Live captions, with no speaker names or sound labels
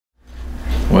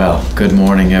Well, good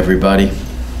morning, everybody.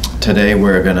 Today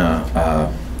we're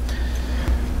gonna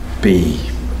be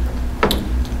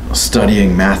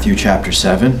studying Matthew chapter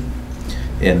 7,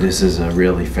 and this is a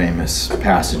really famous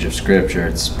passage of scripture.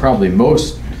 It's probably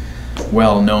most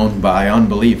well known by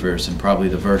unbelievers, and probably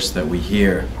the verse that we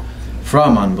hear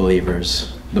from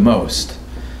unbelievers the most.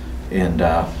 And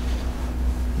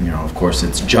of course,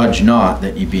 it's "Judge not,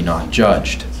 that ye be not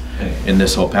judged." And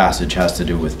this whole passage has to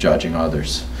do with judging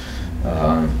others.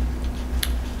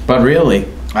 But really,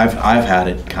 I've had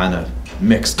it kind of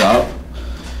mixed up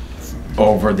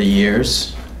over the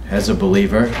years as a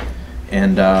believer,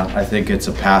 and I think it's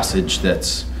a passage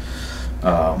that's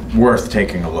worth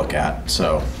taking a look at.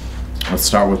 So let's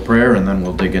start with prayer, and then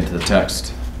we'll dig into the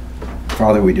text.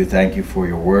 Father, we do thank you for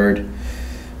your word.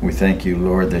 We thank you,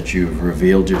 Lord, that you've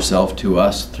revealed yourself to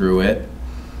us through it,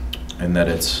 and that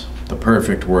it's the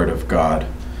perfect word of God.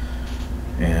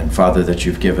 And Father, that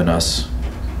you've given us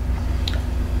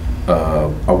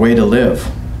a way to live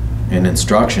and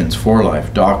instructions for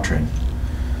life, doctrine,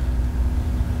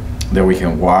 that we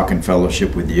can walk in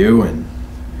fellowship with you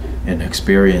and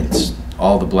experience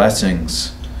all the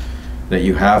blessings that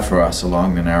you have for us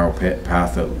along the narrow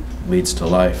path that leads to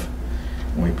life.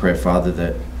 And we pray, Father,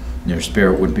 that your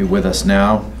Spirit would be with us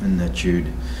now, and that you'd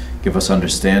give us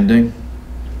understanding,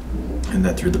 and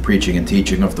that through the preaching and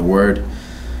teaching of the word,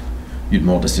 you'd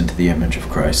mold us into the image of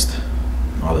Christ.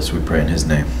 All this we pray in his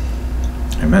name.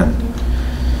 Amen.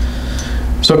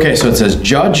 So it says,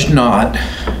 "Judge not,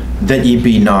 that ye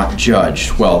be not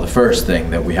judged." Well, the first thing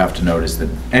that we have to note is that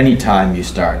anytime you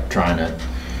start trying to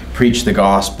preach the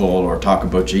gospel or talk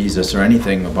about Jesus or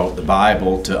anything about the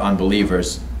Bible to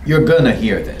unbelievers, you're going to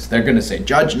hear this. They're going to say,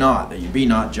 "Judge not, that you be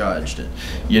not judged."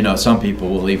 And, some people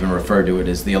will even refer to it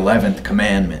as the 11th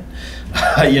commandment,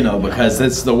 because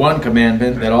it's the one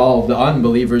commandment that all the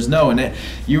unbelievers know. And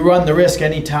you run the risk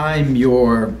anytime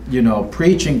you're,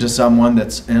 preaching to someone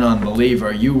that's an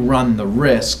unbeliever, you run the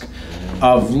risk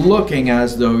of looking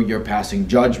as though you're passing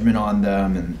judgment on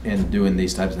them and doing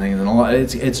these types of things. And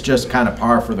it's just kind of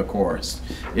par for the course.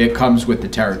 It comes with the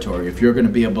territory. If you're going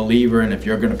to be a believer and if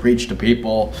you're going to preach to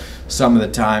people, some of the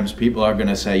times people are going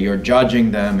to say you're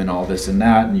judging them and all this and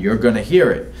that, and you're going to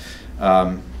hear it.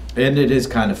 And it is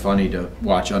kind of funny to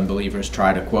watch unbelievers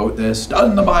try to quote this.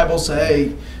 Doesn't the Bible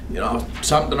say,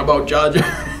 something about judging?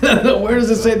 Where does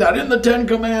it say that? In the 10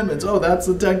 Commandments. Oh, that's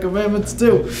the 10 Commandments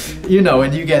too.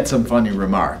 And you get some funny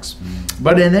remarks.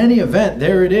 But in any event,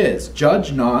 there it is.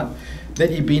 "Judge not,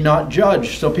 that ye be not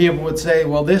judged." So people would say,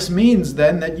 well, this means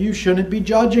then that you shouldn't be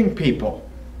judging people.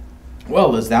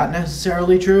 Well, is that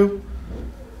necessarily true?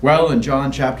 Well, in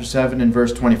John chapter 7 and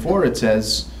verse 24, it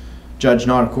says, "Judge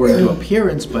not according to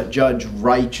appearance, but judge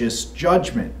righteous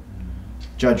judgment."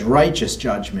 Judge righteous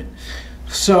judgment.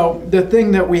 So the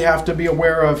thing that we have to be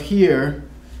aware of here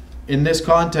in this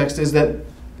context is that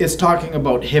it's talking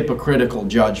about hypocritical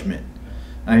judgment.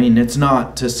 I mean, it's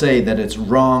not to say that it's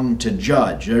wrong to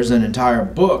judge. There's an entire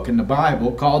book in the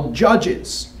Bible called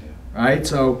Judges, right?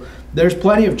 So there's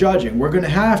plenty of judging. We're going to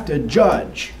have to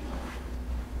judge.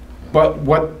 But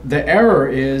what the error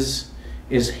is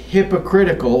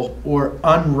hypocritical or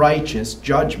unrighteous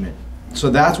judgment. So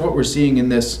that's what we're seeing in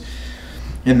this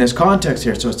context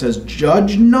here. So it says,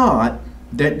 "Judge not,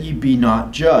 that ye be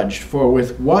not judged. For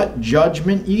with what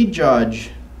judgment ye judge,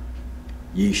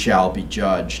 ye shall be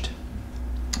judged.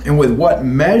 And with what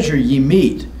measure ye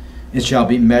mete, it shall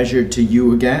be measured to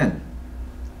you again."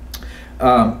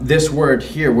 This word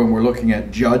here, when we're looking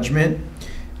at judgment,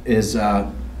 is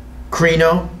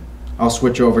krino. I'll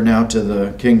switch over now to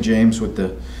the King James with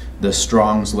the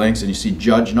Strong's links, and you see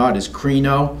 "judge not" is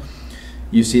krino.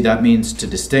 You see that means to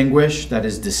distinguish, that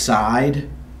is decide,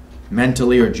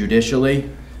 mentally or judicially.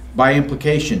 By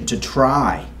implication, to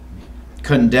try,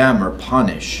 condemn, or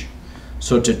punish.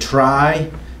 So to try,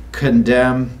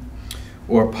 condemn,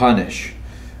 or punish.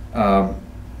 And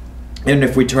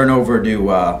if we turn over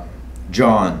to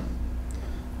John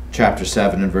chapter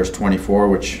 7 and verse 24,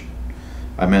 which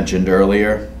I mentioned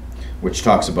earlier, which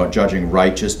talks about judging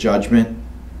righteous judgment,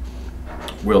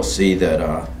 we'll see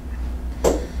that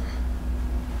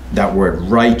that word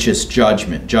righteous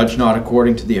judgment, "Judge not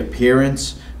according to the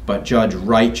appearance, but judge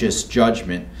righteous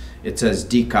judgment." It says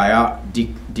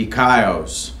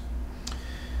dikaios,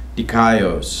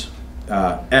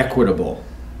 equitable,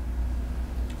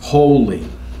 holy,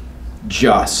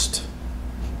 just,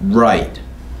 right.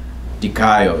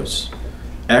 Dikaios,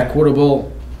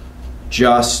 equitable,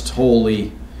 just,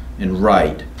 holy, and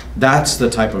right. That's the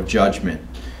type of judgment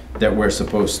that we're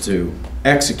supposed to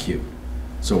execute.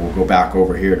 So we'll go back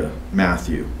over here to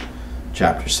Matthew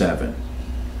chapter 7.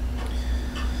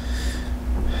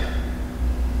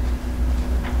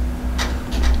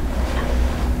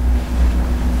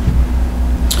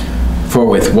 For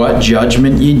with what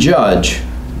judgment ye judge,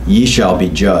 ye shall be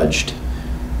judged.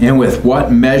 And with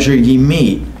what measure ye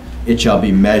mete, it shall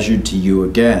be measured to you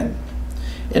again.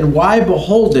 And why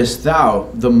beholdest thou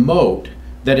the mote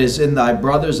that is in thy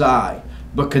brother's eye,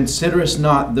 but considerest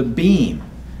not the beam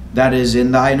that is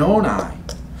in thine own eye?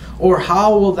 Or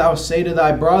how wilt thou say to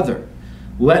thy brother,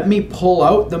 let me pull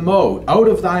out the mote out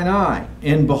of thine eye,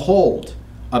 and behold,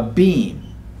 a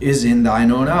beam is in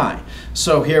thine own eye?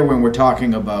 So here when we're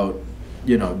talking about,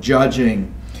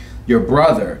 judging your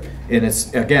brother, and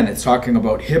it's talking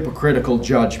about hypocritical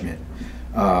judgment.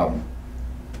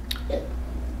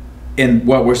 And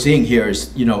what we're seeing here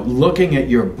is, looking at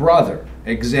your brother,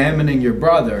 examining your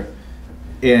brother,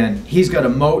 and he's got a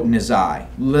mote in his eye.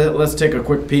 Let's take a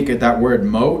quick peek at that word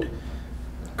mote.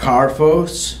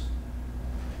 Karphos,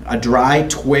 a dry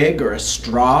twig or a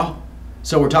straw.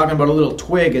 So we're talking about a little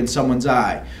twig in someone's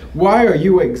eye. Why are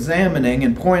you examining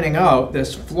and pointing out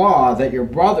this flaw that your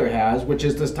brother has, which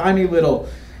is this tiny little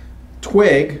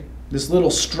twig, this little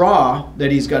straw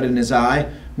that he's got in his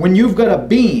eye, when you've got a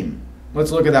beam? Let's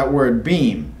look at that word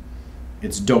beam.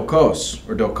 It's dokos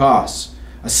or dokos,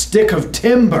 a stick of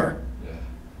timber,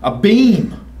 a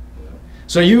beam.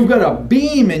 So you've got a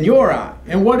beam in your eye.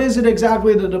 And what is it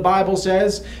exactly that the Bible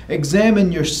says?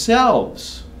 Examine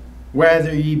yourselves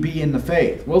whether ye be in the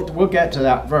faith. We'll get to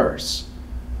that verse.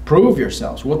 Prove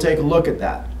yourselves. We'll take a look at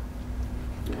that.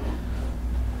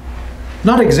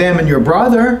 Not examine your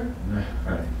brother.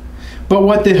 But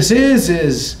what this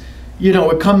is,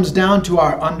 it comes down to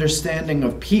our understanding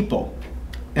of people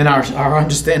and our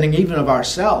understanding even of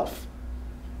ourselves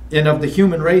and of the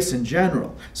human race in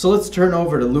general. So let's turn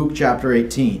over to Luke chapter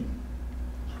 18.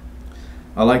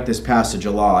 I like this passage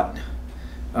a lot.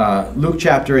 Luke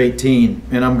chapter 18,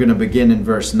 and I'm going to begin in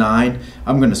verse 9.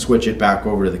 I'm going to switch it back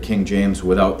over to the King James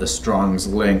without the Strong's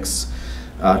links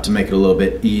to make it a little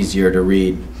bit easier to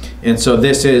read. And so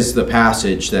this is the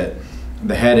passage that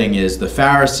the heading is the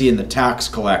Pharisee and the tax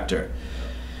collector.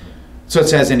 So it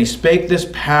says, and he spake this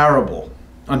parable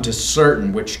unto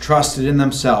certain which trusted in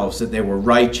themselves that they were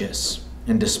righteous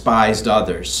and despised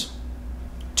others.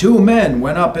 2 men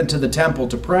went up into the temple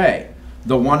to pray,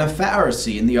 the one a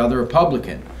Pharisee and the other a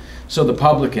publican. So the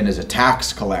publican is a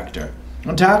tax collector.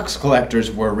 And tax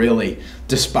collectors were really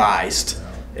despised.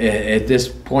 At this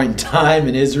point in time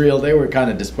in Israel, they were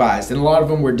kind of despised. And a lot of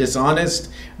them were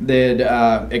dishonest. They'd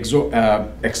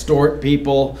extort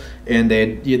people, and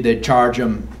they'd charge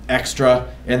them extra,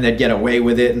 and they'd get away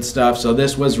with it and stuff. So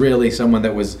this was really someone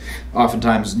that was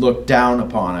oftentimes looked down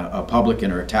upon, a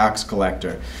publican or a tax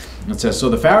collector. It says, so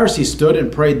the Pharisee stood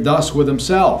and prayed thus with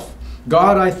himself.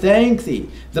 God, I thank thee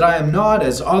that I am not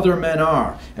as other men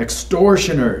are,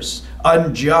 extortioners,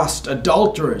 unjust,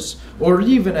 adulterers, or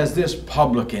even as this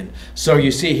publican. So you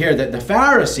see here that the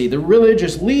Pharisee, the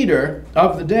religious leader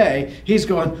of the day, he's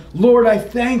going, Lord, I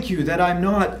thank you that I'm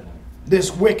not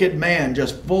this wicked man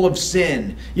just full of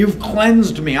sin. You've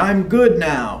cleansed me. I'm good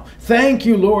now. Thank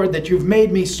you, Lord, that you've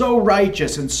made me so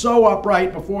righteous and so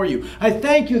upright before you. I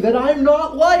thank you that I'm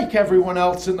not like everyone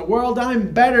else in the world.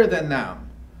 I'm better than them.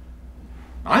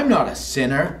 I'm not a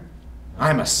sinner.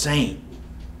 I'm a saint.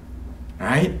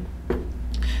 Right?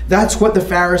 That's what the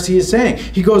Pharisee is saying.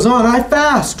 He goes on, I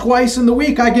fast twice in the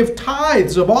week. I give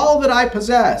tithes of all that I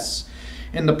possess.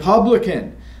 And the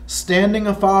publican, standing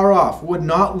afar off, would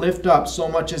not lift up so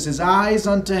much as his eyes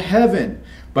unto heaven,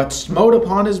 but smote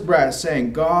upon his breast,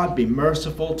 saying, God, be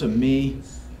merciful to me,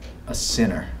 a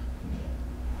sinner.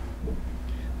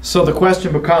 So the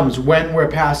question becomes when we're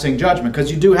passing judgment,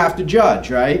 because you do have to judge,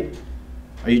 right?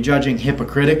 Are you judging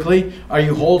hypocritically? Are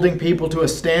you holding people to a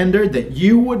standard that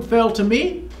you would fail to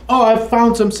meet? Oh, I've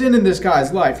found some sin in this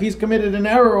guy's life. He's committed an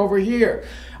error over here.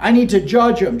 I need to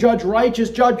judge him. Judge righteous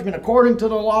judgment according to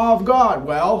the law of God.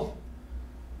 Well,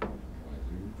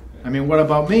 what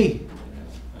about me?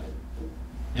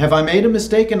 Have I made a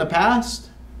mistake in the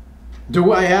past?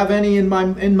 Do I have any in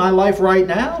my life right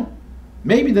now?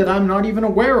 Maybe that I'm not even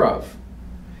aware of.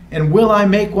 And will I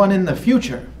make one in the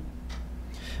future?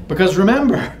 Because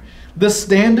remember, the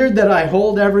standard that I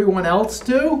hold everyone else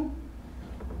to,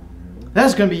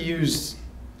 that's going to be used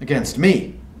against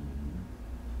me.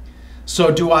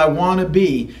 So do I want to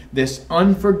be this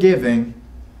unforgiving,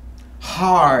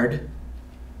 hard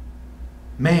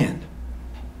man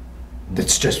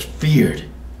that's just feared,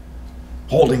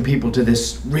 holding people to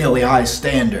this really high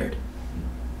standard,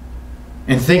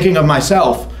 and thinking of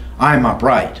myself, I'm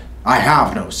upright, I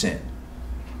have no sin?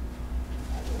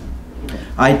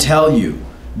 I tell you,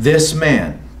 this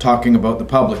man, talking about the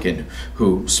publican,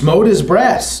 who smote his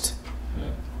breast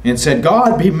and said,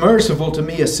 God, be merciful to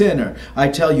me, a sinner. I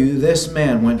tell you, this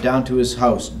man went down to his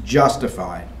house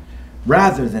justified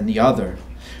rather than the other.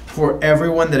 For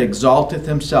everyone that exalteth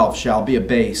himself shall be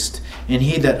abased, and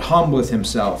he that humbleth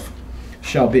himself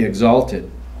shall be exalted.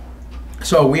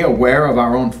 So are we aware of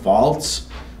our own faults?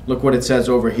 Look what it says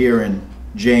over here in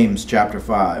James chapter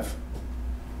 5.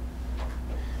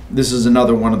 This is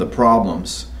another one of the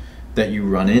problems that you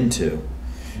run into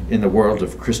in the world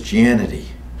of Christianity.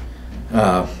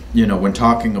 When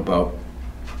talking about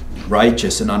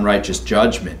righteous and unrighteous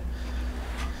judgment,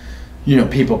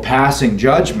 people passing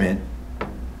judgment.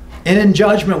 And in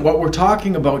judgment, what we're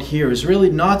talking about here is really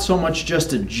not so much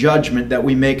just a judgment that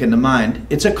we make in the mind.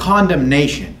 It's a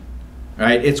condemnation,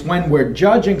 right? It's when we're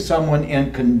judging someone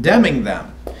and condemning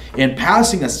them and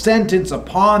passing a sentence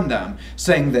upon them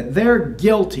saying that they're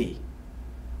guilty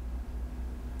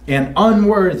and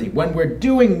unworthy. When we're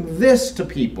doing this to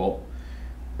people,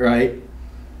 right?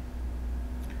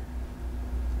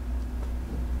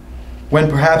 When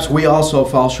perhaps we also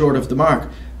fall short of the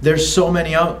mark. There's so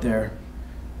many out there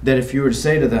that if you were to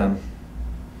say to them,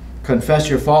 confess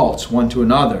your faults one to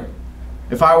another.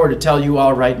 If I were to tell you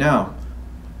all right now,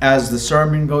 as the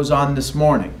sermon goes on this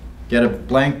morning, get a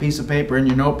blank piece of paper in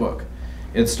your notebook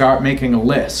and start making a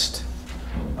list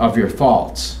of your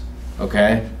faults,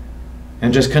 okay?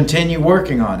 And just continue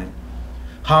working on it.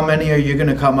 How many are you going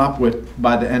to come up with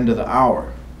by the end of the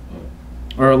hour?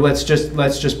 Or let's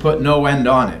just put no end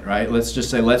on it, right? Let's just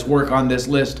say, let's work on this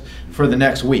list for the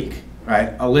next week,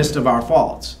 right? A list of our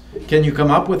faults. Can you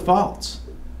come up with faults?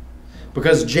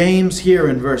 Because James here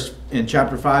in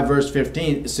chapter 5, verse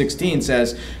 16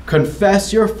 says,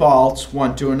 confess your faults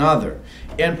one to another,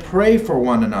 and pray for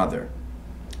one another,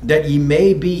 that ye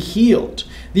may be healed.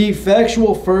 The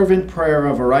effectual fervent prayer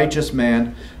of a righteous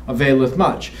man availeth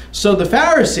much. So the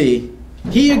Pharisee,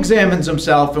 he examines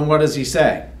himself, and what does he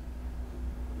say?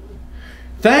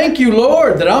 Thank you,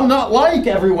 Lord, that I'm not like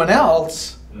everyone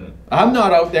else. I'm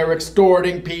not out there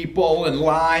extorting people and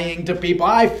lying to people.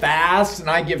 I fast and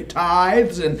I give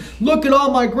tithes, and look at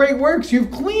all my great works. You've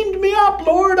cleaned me up,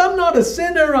 Lord. I'm not a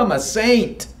sinner, I'm a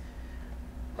saint.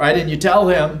 Right? And you tell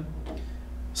him,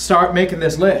 start making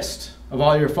this list of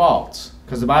all your faults.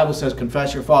 Because the Bible says,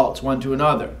 confess your faults one to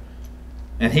another.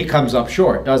 And he comes up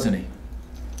short, doesn't he?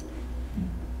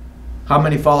 How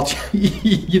many faults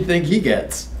you think he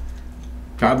gets?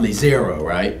 Probably 0,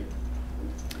 right?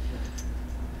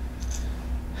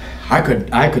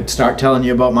 I could start telling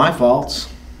you about my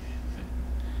faults.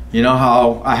 You know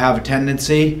how I have a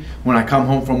tendency when I come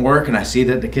home from work and I see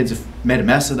that the kids have made a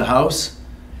mess of the house?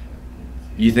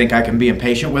 You think I can be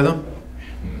impatient with them?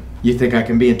 You think I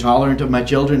can be intolerant of my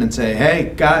children and say,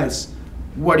 hey, guys,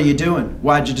 what are you doing?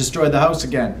 Why'd you destroy the house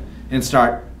again? And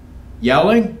start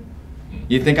yelling?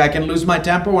 You think I can lose my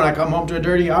temper when I come home to a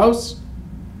dirty house?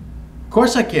 Of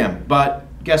course I can, but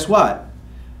guess what?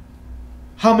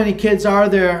 How many kids are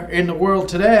there in the world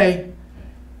today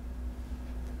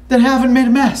that haven't made a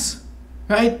mess,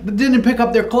 right? That didn't pick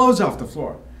up their clothes off the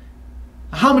floor.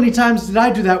 How many times did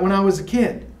I do that when I was a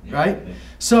kid, right?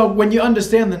 So when you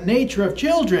understand the nature of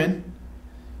children,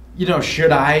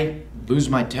 should I lose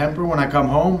my temper when I come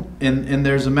home and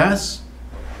there's a mess?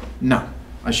 No,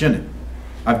 I shouldn't.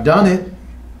 I've done it.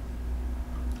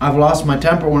 I've lost my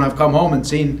temper when I've come home and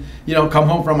seen, come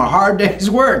home from a hard day's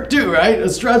work too, right? A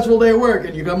stressful day of work,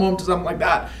 and you come home to something like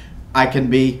that. I can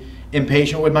be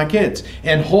impatient with my kids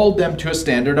and hold them to a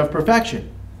standard of perfection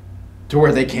to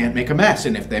where they can't make a mess.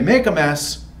 And if they make a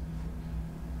mess,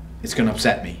 it's going to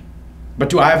upset me. But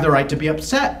do I have the right to be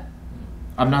upset?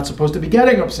 I'm not supposed to be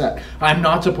getting upset. I'm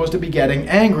not supposed to be getting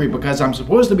angry, because I'm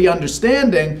supposed to be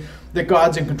understanding that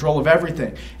God's in control of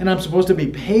everything. And I'm supposed to be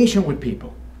patient with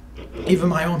people. Even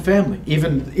my own family,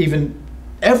 even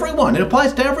everyone. It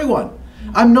applies to everyone.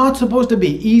 I'm not supposed to be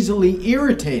easily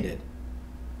irritated.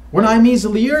 When I'm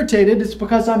easily irritated, it's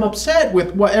because I'm upset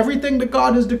with everything that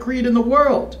God has decreed in the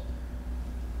world.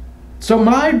 So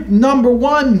my number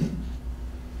one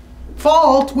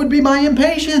fault would be my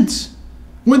impatience.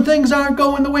 When things aren't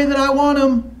going the way that I want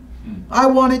them, I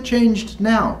want it changed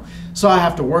now. So I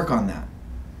have to work on that.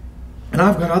 And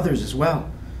I've got others as well.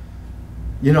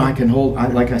 I can hold,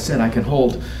 like I said, I can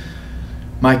hold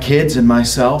my kids and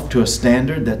myself to a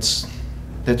standard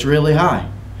that's really high.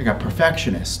 I got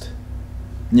perfectionist.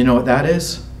 You know what that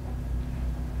is?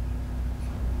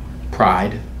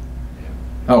 Pride.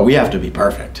 Oh, we have to be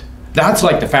perfect. That's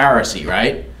like the Pharisee,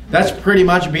 right? That's pretty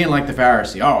much being like the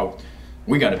Pharisee. Oh,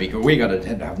 we got to be good. We got to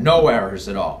have no errors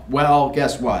at all. Well,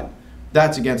 guess what?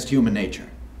 That's against human nature.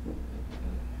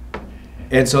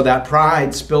 And so that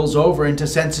pride spills over into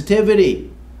sensitivity.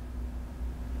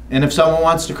 And if someone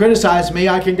wants to criticize me,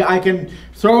 I can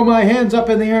throw my hands up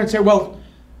in the air and say, well,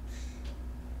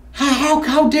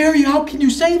 How dare you? How can you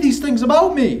say these things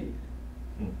about me?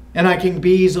 And I can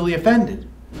be easily offended.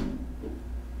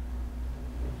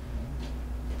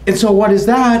 And so what is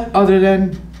that other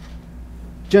than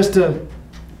just a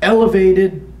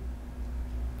elevated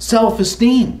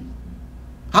self-esteem?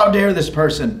 How dare this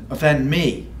person offend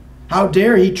me? How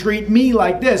dare he treat me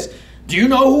like this? Do you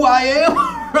know who I am?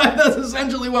 Right? That's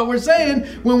essentially what we're saying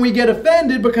when we get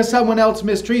offended because someone else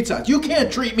mistreats us. You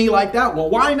can't treat me like that. Well,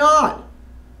 why not?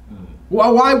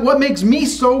 Why? What makes me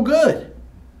so good?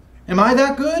 Am I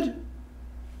that good?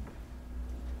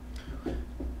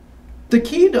 The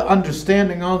key to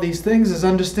understanding all these things is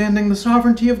understanding the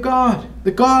sovereignty of God.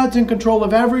 That God's in control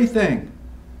of everything.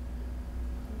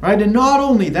 Right? And not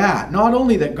only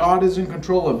that God is in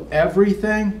control of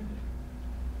everything,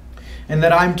 and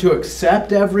that I'm to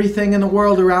accept everything in the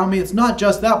world around me. It's not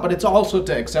just that, but it's also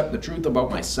to accept the truth about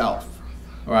myself.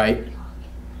 Right?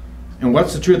 And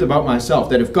what's the truth about myself?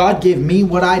 That if God gave me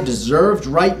what I deserved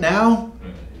right now,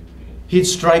 He'd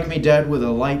strike me dead with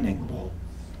a lightning bolt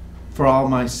for all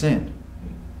my sin.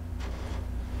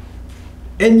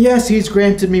 And yes, He's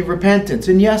granted me repentance.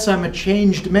 And yes, I'm a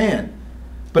changed man.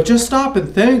 But just stop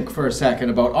and think for a second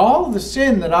about all of the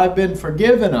sin that I've been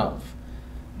forgiven of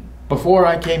before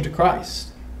I came to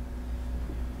Christ.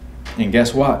 And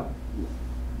guess what?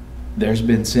 There's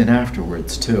been sin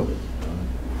afterwards too.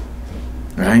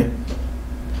 Right?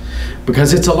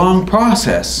 Because it's a long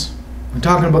process. I'm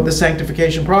talking about the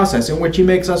sanctification process in which He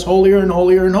makes us holier and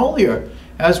holier and holier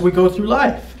as we go through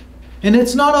life. And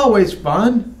it's not always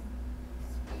fun.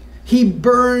 He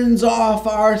burns off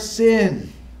our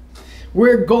sin.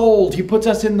 We're gold. He puts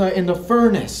us in the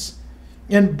furnace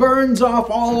and burns off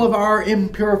all of our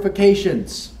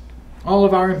impurifications, all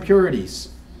of our impurities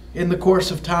in the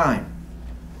course of time.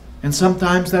 And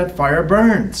sometimes that fire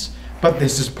burns. But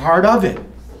this is part of it.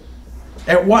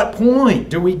 At what point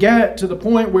do we get to the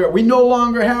point where we no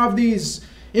longer have these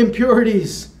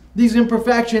impurities, these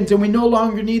imperfections, and we no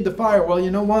longer need the fire? Well,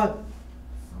 you know what?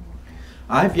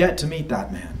 I've yet to meet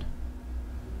that man.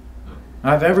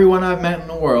 I've everyone I've met in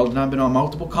the world, and I've been on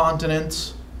multiple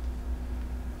continents,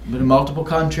 I've been in multiple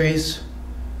countries,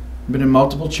 I've been in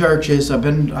multiple churches, I've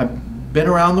been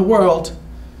around the world.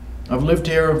 I've lived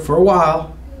here for a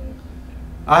while.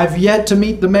 I've yet to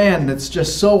meet the man that's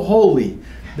just so holy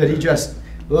that he just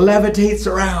levitates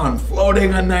around,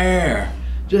 floating in the air.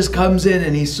 Just comes in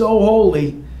and he's so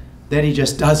holy that he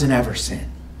just doesn't ever sin.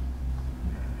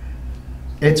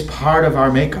 It's part of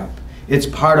our makeup. It's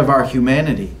part of our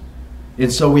humanity.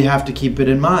 And so we have to keep it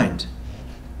in mind.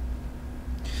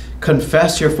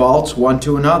 Confess your faults one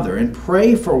to another and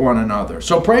pray for one another.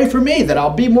 So pray for me that I'll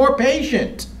be more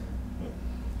patient.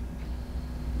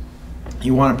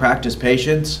 You want to practice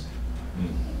patience?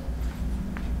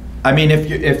 I mean,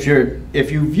 if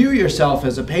you view yourself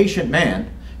as a patient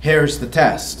man, here's the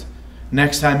test.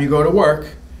 Next time you go to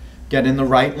work, get in the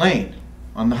right lane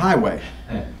on the highway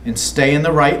and stay in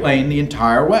the right lane the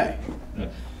entire way.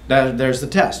 There's the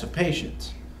test of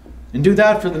patience. And do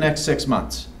that for the next 6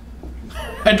 months.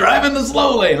 And drive in the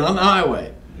slow lane on the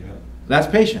highway. That's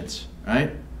patience,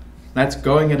 right? That's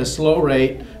going at a slow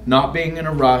rate, not being in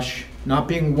a rush, not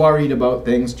being worried about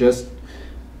things, just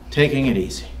taking it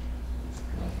easy.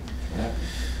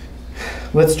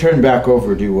 Let's turn back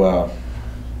over to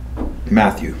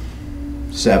Matthew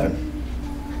 7.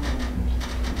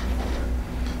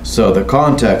 So the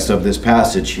context of this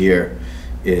passage here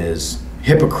is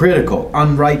hypocritical,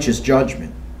 unrighteous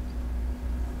judgment.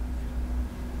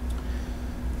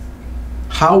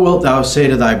 How wilt thou say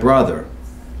to thy brother,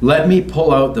 let me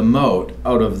pull out the mote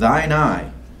out of thine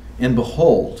eye, and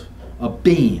behold, a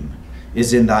beam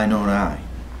is in thine own eye?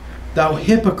 Thou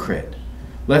hypocrite.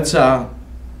 Let's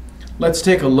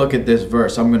take a look at this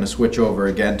verse. I'm going to switch over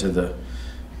again to the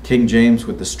King James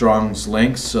with the Strong's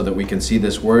links so that we can see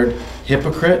this word,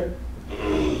 hypocrite.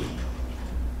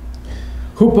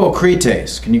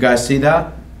 Hypocrites. Can you guys see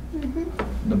that? In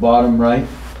the bottom right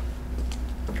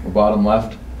or bottom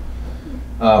left.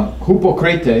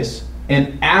 Hypocrites,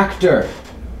 an actor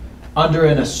under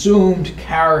an assumed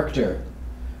character,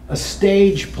 a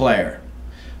stage player.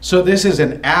 So this is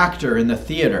an actor in the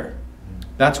theater.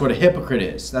 That's what a hypocrite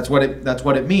is. That's what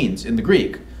it means in the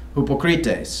Greek.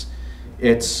 Hypocrites.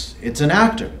 It's an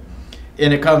actor.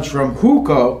 And it comes from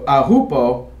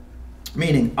hupo,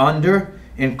 meaning under,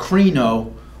 and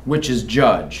krino, which is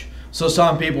judge. So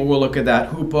some people will look at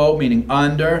that hupo, meaning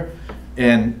under,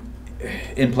 and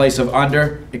in place of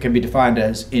under, it can be defined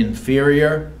as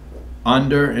inferior,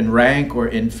 under in rank, or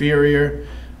inferior,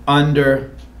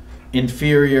 under,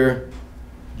 inferior,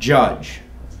 judge.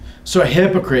 So a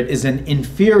hypocrite is an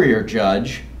inferior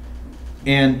judge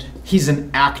and he's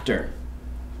an actor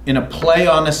in a play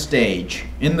on a stage,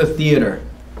 in the theater,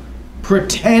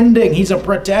 pretending. He's a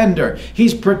pretender.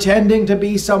 He's pretending to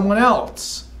be someone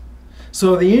else.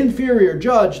 So the inferior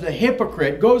judge, the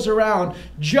hypocrite, goes around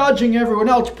judging everyone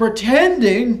else,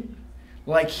 pretending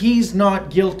like he's not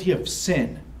guilty of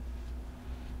sin.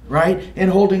 Right?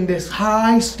 And holding this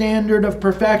high standard of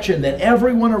perfection that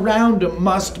everyone around him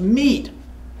must meet.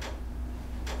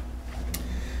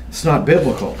 It's not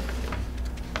biblical.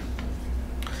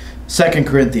 2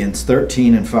 Corinthians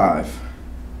 13 and 5.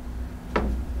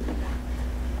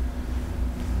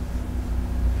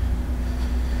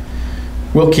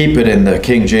 We'll keep it in the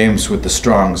King James with the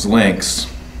Strong's links.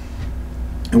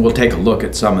 And we'll take a look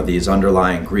at some of these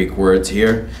underlying Greek words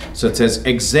here. So it says,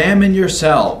 examine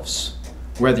yourselves,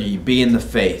 whether ye be in the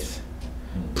faith.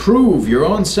 Prove your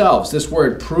own selves. This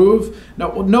word prove.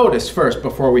 Now, notice first,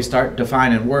 before we start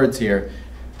defining words here,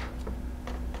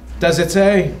 does it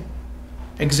say,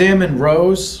 examine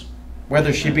Rose,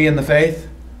 whether she be in the faith?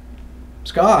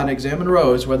 Scott, examine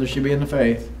Rose, whether she be in the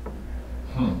faith.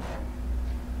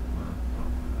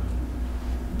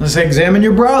 Let's say, examine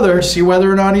your brother, see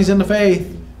whether or not he's in the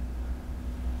faith.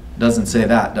 Doesn't say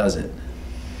that, does it?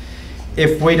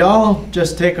 If we'd all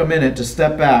just take a minute to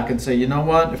step back and say, you know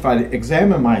what, if I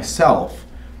examine myself,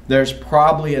 there's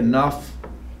probably enough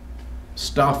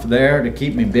stuff there to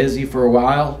keep me busy for a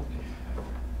while,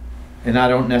 and I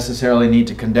don't necessarily need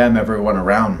to condemn everyone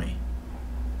around me.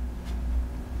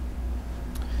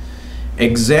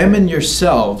 Examine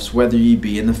yourselves whether ye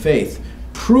be in the faith.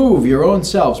 Prove your own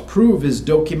selves. Prove is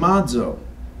dokimazo.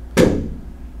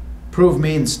 Prove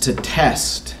means to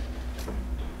test.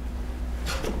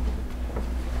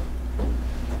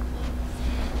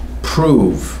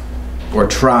 Prove or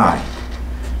try.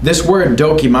 This word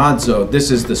dokimazo,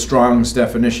 this is the Strong's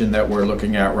definition that we're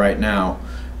looking at right now.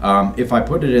 If I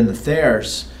put it in the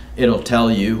Thayer's, it'll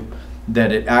tell you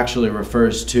that it actually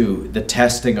refers to the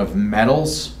testing of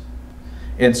metals.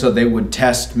 And so they would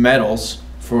test metals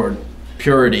for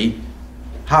purity.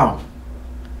 How?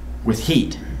 With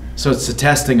heat. So it's the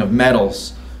testing of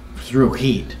metals through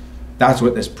heat. That's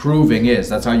what this proving is.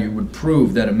 That's how you would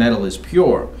prove that a metal is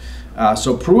pure.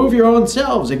 So prove your own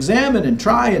selves. Examine and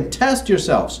try and test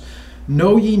yourselves.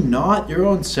 Know ye not your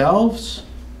own selves,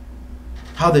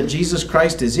 how that Jesus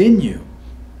Christ is in you,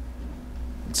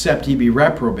 except ye be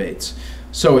reprobates.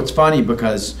 So it's funny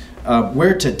because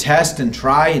we're to test and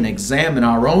try and examine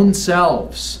our own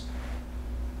selves,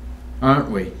 aren't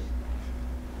we?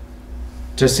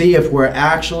 To see if we're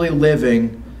actually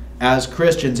living as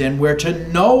Christians, and we're to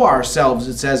know ourselves,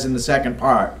 it says in the second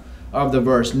part of the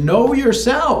verse. Know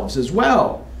yourselves as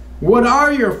well. What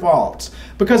are your faults?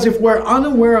 Because if we're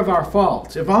unaware of our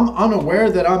faults, if I'm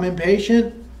unaware that I'm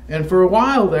impatient, and for a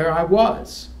while there I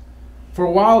was. For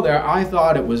a while there I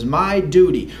thought it was my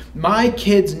duty. My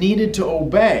kids needed to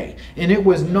obey, and it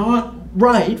was not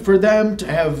right for them to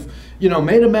have,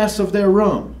 made a mess of their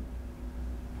room.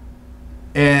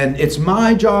 And it's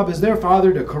my job as their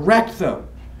father to correct them.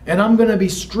 And I'm going to be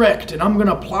strict, and I'm going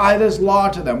to apply this law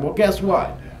to them. Well, guess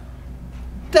what?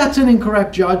 That's an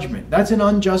incorrect judgment. That's an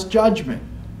unjust judgment.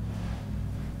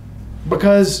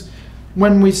 Because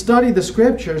when we study the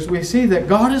scriptures, we see that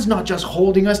God is not just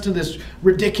holding us to this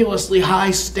ridiculously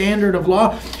high standard of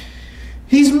law.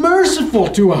 He's merciful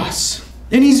to us,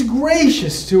 and He's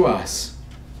gracious to us.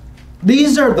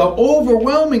 These are the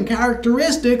overwhelming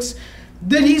characteristics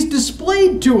that He's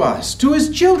displayed to us, to His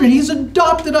children. He's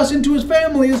adopted us into His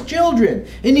family as children.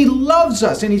 And He loves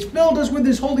us, and He's filled us with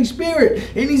His Holy Spirit.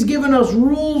 And He's given us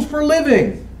rules for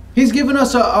living. He's given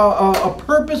us a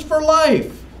purpose for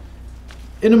life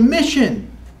and a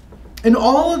mission. And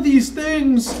all of these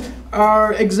things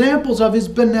are examples of His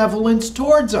benevolence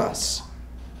towards us.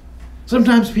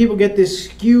 Sometimes people get this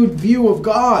skewed view of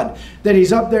God, that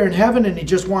He's up there in heaven and He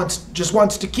just wants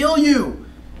to kill you.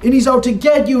 And He's out to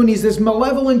get you, and He's this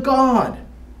malevolent God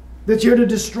that's here to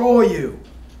destroy you.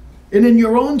 And in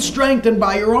your own strength and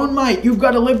by your own might, you've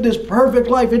got to live this perfect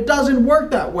life. It doesn't work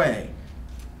that way.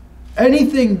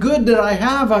 Anything good that I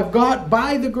have, I've got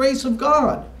by the grace of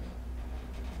God.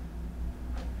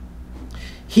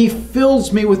 He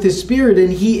fills me with His Spirit,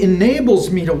 and He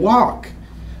enables me to walk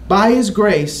by His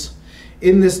grace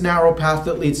in this narrow path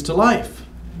that leads to life.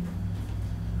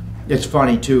 It's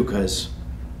funny too, because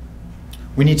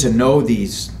we need to know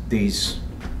these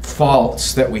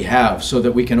faults that we have so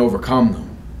that we can overcome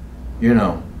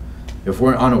them. If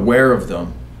we're unaware of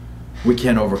them, we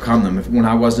can't overcome them. When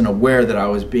I wasn't aware that I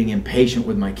was being impatient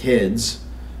with my kids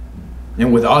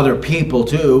and with other people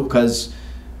too, because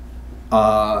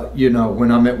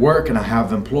when I'm at work and I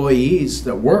have employees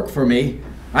that work for me,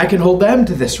 I can hold them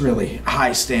to this really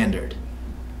high standard,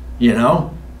 you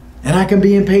know? And I can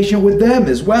be impatient with them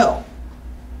as well.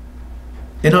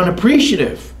 And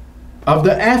unappreciative of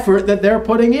the effort that they're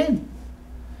putting in.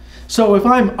 So if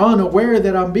I'm unaware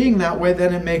that I'm being that way,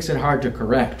 then it makes it hard to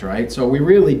correct, right? So we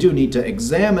really do need to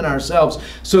examine ourselves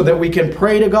so that we can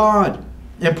pray to God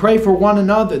and pray for one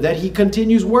another, that He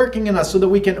continues working in us so that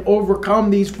we can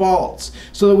overcome these faults,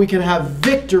 so that we can have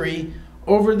victory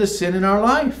over the sin in our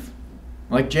life.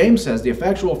 Like James says, the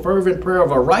effectual fervent prayer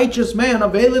of a righteous man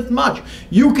availeth much.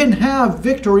 You can have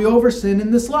victory over sin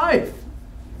in this life.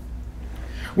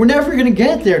 We're never going to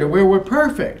get there to where we're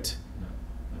perfect.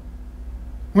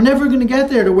 We're never going to get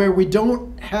there to where we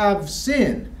don't have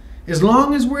sin. As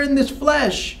long as we're in this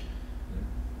flesh.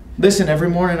 Listen, every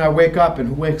morning I wake up, and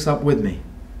who wakes up with me?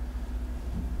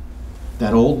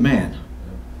 That old man.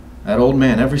 That old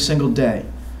man every single day.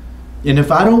 And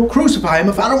if I don't crucify him,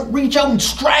 if I don't reach out and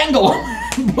strangle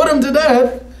him, put him to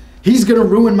death, he's going to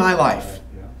ruin my life.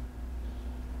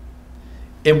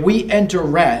 And we enter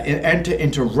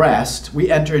into rest. We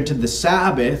enter into the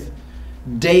Sabbath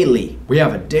daily. We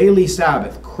have a daily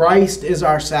Sabbath. Christ is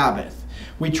our Sabbath.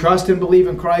 We trust and believe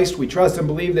in Christ. We trust and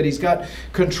believe that He's got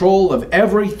control of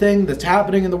everything that's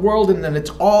happening in the world, and that it's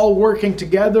all working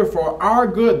together for our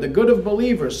good, the good of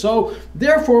believers. So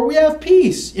therefore we have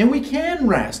peace, and we can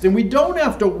rest, and we don't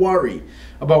have to worry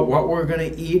about what we're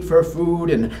going to eat for food,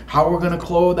 and how we're going to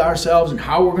clothe ourselves, and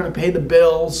how we're going to pay the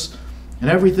bills, and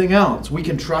everything else. We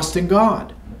can trust in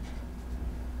God.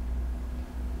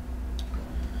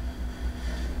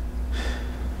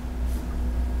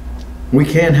 We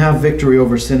can have victory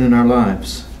over sin in our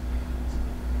lives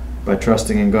by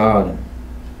trusting in God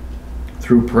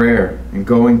through prayer and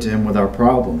going to Him with our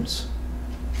problems.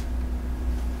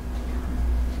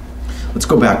 Let's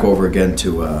go back over again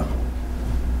to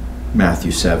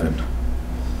Matthew 7,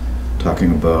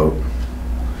 talking about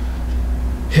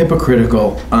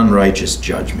hypocritical, unrighteous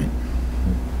judgment.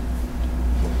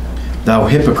 Thou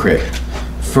hypocrite,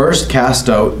 first cast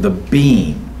out the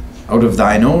beam out of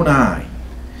thine own eye,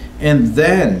 and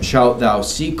then shalt thou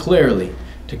see clearly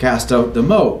to cast out the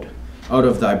mote out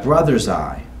of thy brother's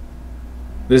eye.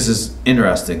 This is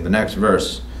interesting. The next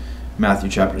verse, Matthew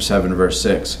chapter 7, verse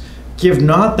 6. Give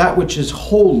not that which is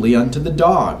holy unto the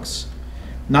dogs,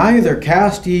 neither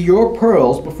cast ye your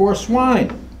pearls before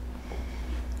swine,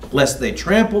 lest they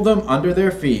trample them under their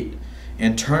feet,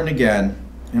 and turn again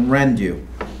and rend you.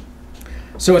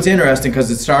 So it's interesting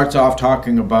because it starts off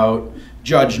talking about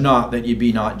judge not that ye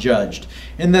be not judged.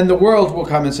 And then the world will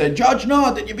come and say, judge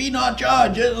not that ye be not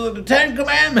judged. It's the Ten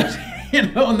Commandments.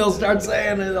 And they'll start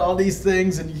saying all these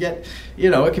things, and you get,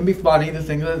 it can be funny, the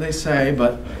things that they say,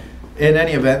 but in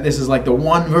any event, this is like the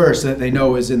one verse that they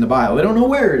know is in the Bible. They don't know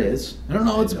where it is. They don't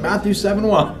know it's Matthew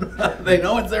 7:1. They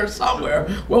know it's there somewhere.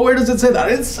 Well, where does it say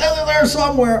that? It says it there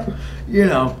somewhere,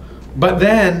 But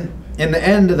then, in the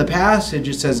end of the passage,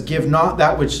 it says, give not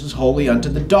that which is holy unto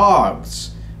the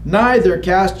dogs, neither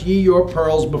cast ye your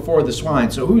pearls before the swine.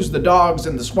 So who's the dogs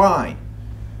and the swine?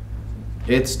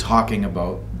 It's talking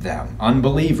about them,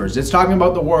 unbelievers. It's talking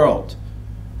about the world.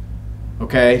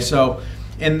 Okay, so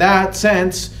in that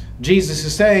sense, Jesus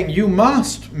is saying you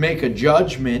must make a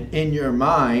judgment in your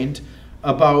mind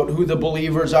about who the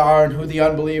believers are and who the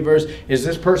unbelievers. Is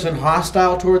this person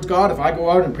hostile towards God? If I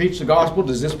go out and preach the gospel,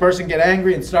 does this person get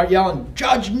angry and start yelling,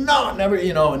 judge not,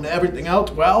 and everything else?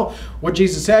 Well, what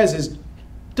Jesus says is,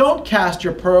 don't cast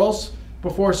your pearls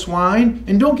before swine,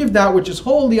 and don't give that which is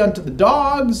holy unto the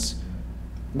dogs.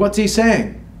 What's he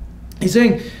saying? He's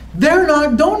saying,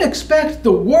 don't expect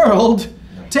the world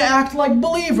to act like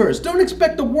believers. Don't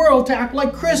expect the world to act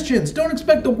like Christians. Don't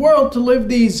expect the world to live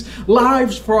these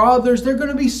lives for others. They're going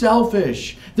to be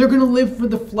selfish. They're going to live for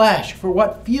the flesh, for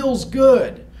what feels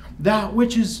good. That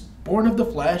which is born of the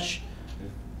flesh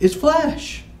is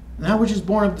flesh. And that which is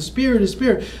born of the Spirit is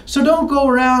spirit. So don't go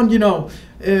around,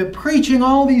 preaching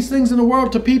all these things in the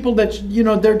world to people that,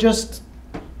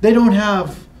 they don't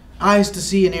have eyes to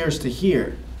see and ears to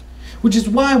hear. Which is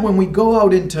why when we go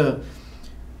out into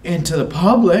the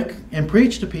public and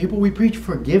preach to people, we preach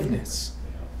forgiveness.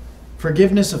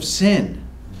 Forgiveness of sin.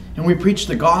 And we preach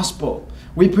the gospel.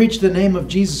 We preach the name of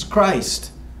Jesus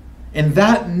Christ. And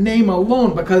that name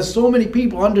alone, because so many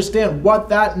people understand what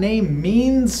that name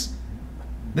means.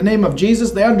 The name of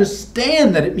Jesus, they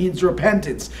understand that it means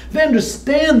repentance. They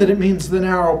understand that it means the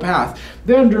narrow path.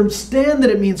 They understand that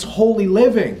it means holy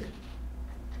living.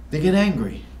 They get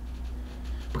angry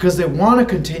because they want to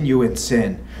continue in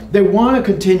sin. They want to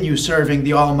continue serving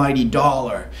the almighty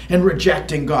dollar and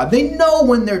rejecting God. They know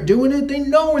when they're doing it. They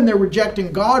know when they're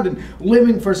rejecting God and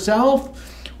living for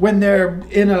self. When they're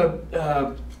in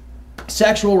a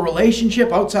sexual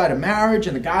relationship outside of marriage,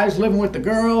 and the guy's living with the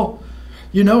girl,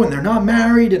 you know, and they're not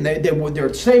married, and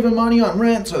they're saving money on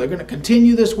rent, so they're going to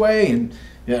continue this way, and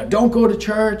don't go to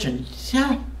church, and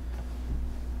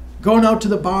going out to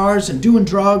the bars and doing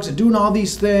drugs and doing all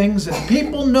these things, and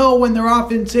people know when they're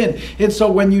off in sin. And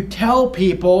so when you tell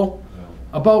people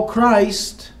about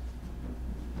Christ,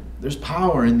 there's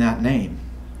power in that name.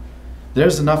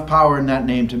 There's enough power in that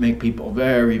name to make people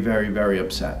very, very, very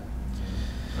upset.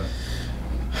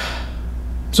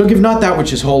 So give not that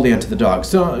which is holy unto the dogs.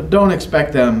 So don't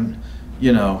expect them,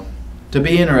 you know, to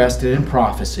be interested in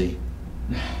prophecy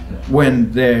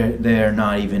when they're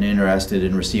not even interested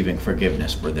in receiving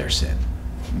forgiveness for their sin.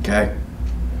 Okay?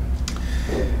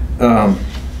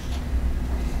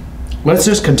 Let's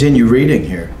just continue reading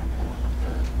here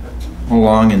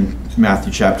along in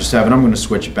Matthew chapter 7. I'm going to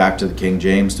switch it back to the King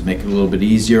James to make it a little bit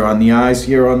easier on the eyes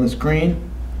here on the screen.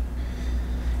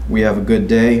 We have a good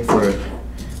day for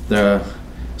the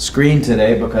screen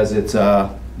today because it's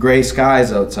gray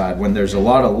skies outside. When there's a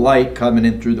lot of light coming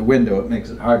in through the window, it makes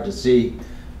it hard to see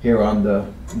here on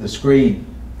the screen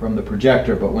from the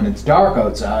projector. But when it's dark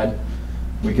outside,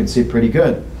 we can see pretty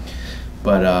good.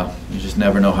 But you just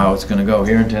never know how it's going to go.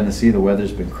 Here in Tennessee, the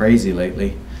weather's been crazy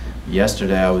lately.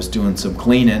 Yesterday I was doing some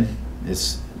cleaning.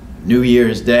 It's New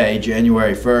Year's Day,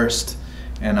 January 1st,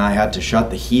 and I had to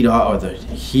shut the heat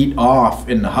off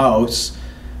in the house,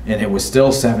 and it was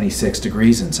still 76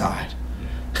 degrees inside.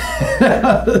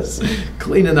 I was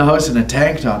cleaning the house in a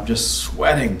tank top, just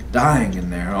sweating, dying in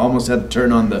there. I almost had to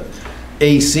turn on the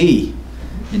AC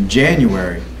in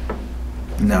January.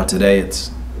 Now today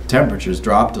temperature's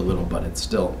dropped a little, but it's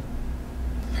still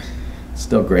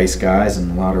gray skies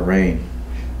and a lot of rain.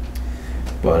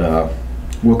 But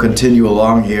we'll continue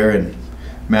along here in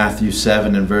Matthew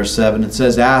 7 and verse 7. It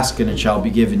says, "Ask and it shall be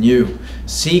given you.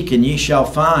 Seek and ye shall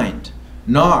find.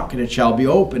 Knock and it shall be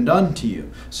opened unto you."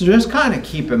 So just kind of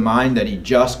keep in mind that he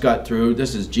just got through,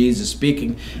 this is Jesus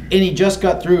speaking, and he just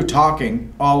got through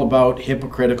talking all about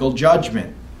hypocritical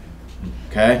judgment.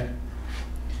 Okay?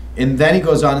 And then he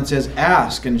goes on and says,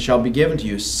 "Ask and it shall be given to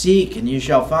you. Seek and ye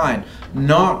shall find.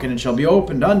 Knock and it shall be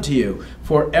opened unto you.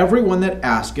 For everyone that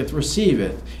asketh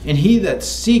receiveth, and he that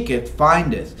seeketh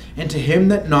findeth, and to him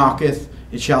that knocketh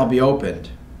it shall be opened.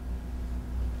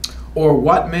 Or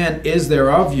what man is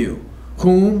there of you,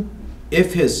 whom,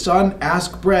 if his son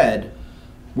ask bread,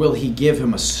 will he give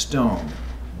him a stone?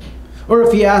 Or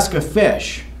if he ask a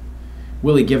fish,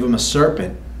 will he give him a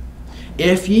serpent?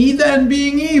 If ye then,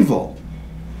 being evil..."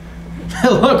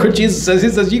 Look what Jesus says. He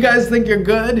says, you guys think you're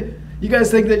good? You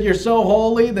guys think that you're so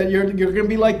holy that you're going to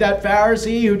be like that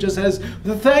Pharisee who just says,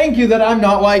 "Thank you that I'm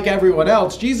not like everyone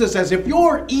else." Jesus says, if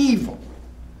you're evil,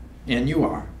 and you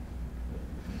are,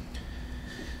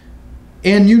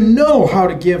 and you know how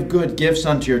to give good gifts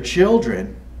unto your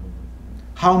children,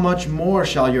 how much more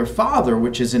shall your Father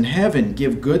which is in heaven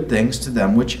give good things to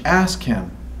them which ask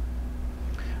him?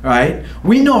 Right?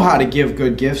 We know how to give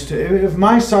good gifts to. If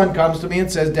my son comes to me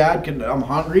and says, "Dad, I'm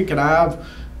hungry, can I have a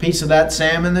piece of that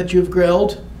salmon that you've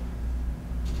grilled?"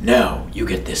 "No, you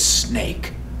get this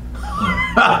snake."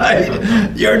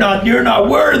 You're not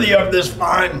worthy of this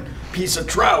fine piece of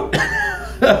trout.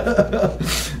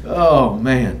 Oh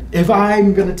man, if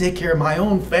I'm going to take care of my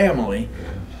own family,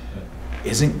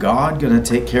 isn't God going to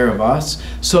take care of us?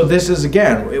 So this is,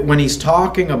 again, when he's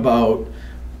talking about,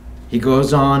 he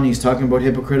goes on, he's talking about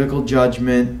hypocritical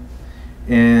judgment,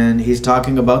 and he's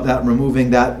talking about that,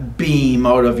 removing that beam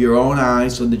out of your own eye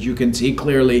so that you can see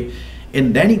clearly.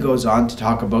 And then he goes on to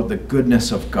talk about the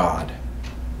goodness of God.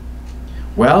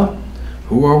 Well,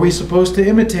 who are we supposed to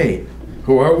imitate?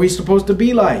 Who are we supposed to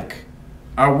be like?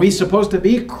 Are we supposed to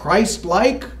be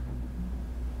Christ-like?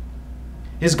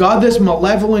 Is God this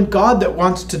malevolent God that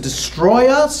wants to destroy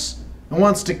us and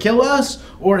wants to kill us?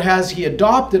 Or has he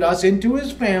adopted us into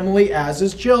his family as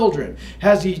his children?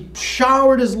 Has he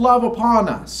showered his love upon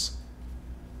us?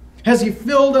 Has he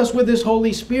filled us with his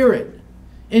Holy Spirit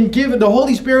and given the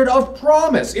Holy Spirit of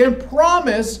promise and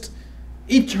promised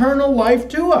eternal life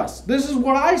to us? This is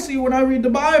what I see when I read the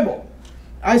Bible.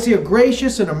 I see a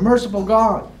gracious and a merciful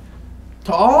God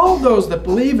to all those that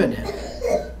believe in him.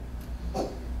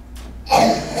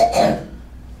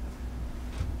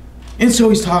 And so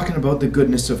he's talking about the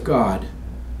goodness of God,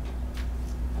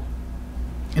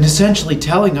 and essentially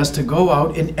telling us to go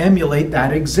out and emulate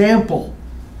that example.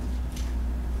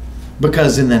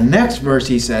 Because in the next verse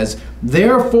he says,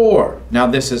 "Therefore," now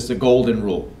this is the golden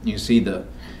rule. You see the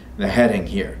heading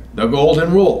here. The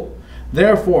golden rule.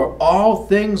 "Therefore, all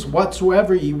things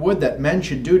whatsoever ye would that men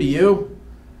should do to you,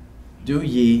 do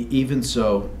ye even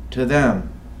so to them.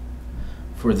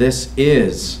 For this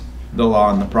is the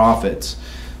law and the prophets.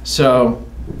 So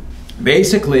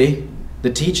basically,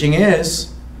 the teaching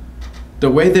is the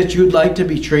way that you'd like to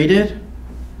be treated,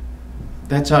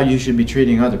 that's how you should be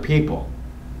treating other people.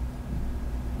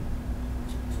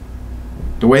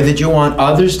 The way that you want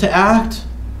others to act,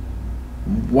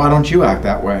 why don't you act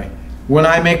that way? When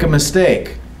I make a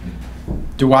mistake,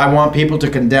 do I want people to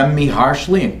condemn me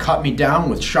harshly and cut me down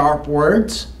with sharp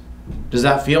words? Does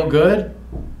that feel good?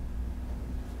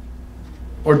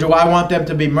 Or do I want them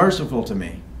to be merciful to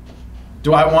me?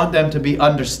 Do I want them to be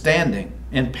understanding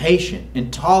and patient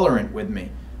and tolerant with me?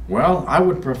 Well, I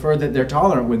would prefer that they're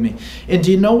tolerant with me. And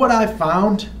do you know what I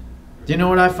found? Do you know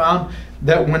what I found?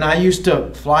 That when I used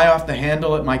to fly off the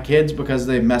handle at my kids because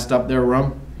they messed up their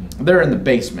room, they're in the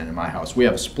basement in my house. We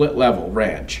have a split level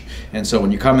ranch. And so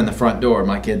when you come in the front door,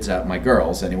 my kids, my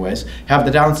girls anyways, have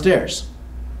the downstairs.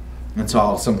 And so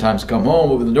I'll sometimes come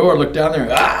home, open the door, look down there,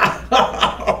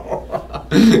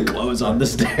 close on the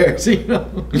stairs, you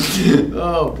know.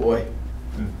 Oh boy.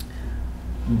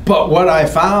 But what I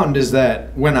found is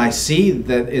that when I see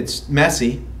that it's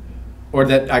messy, or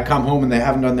that I come home and they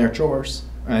haven't done their chores,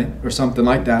 right, or something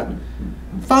like that,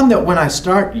 I found that when I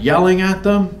start yelling at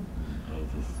them,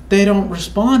 they don't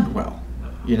respond well,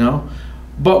 you know.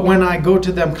 But when I go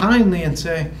to them kindly and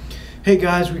say, hey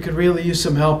guys, we could really use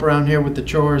some help around here with the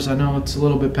chores. I know it's a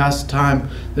little bit past the time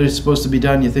that it's supposed to be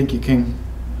done. You think you can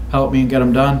help me and get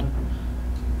them done?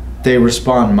 They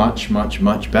respond much, much,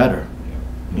 much better,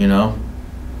 you know,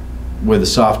 with a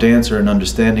soft answer and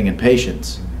understanding and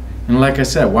patience. And like I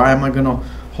said, why am I going to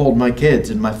hold my kids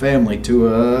and my family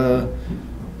to a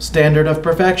standard of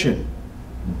perfection?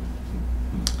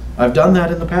 I've done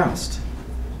that in the past.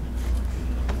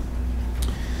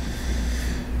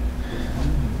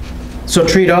 So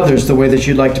treat others the way that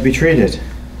you'd like to be treated.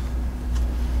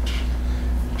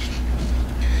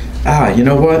 You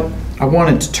know what? I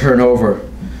wanted to turn over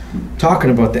talking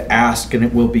about the ask and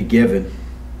it will be given.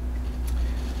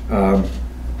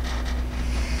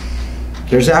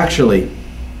 There's actually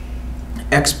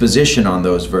exposition on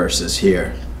those verses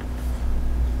here.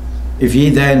 If ye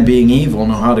then, being evil,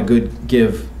 know how to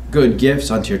give good gifts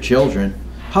unto your children,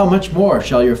 how much more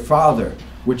shall your Father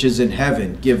which is in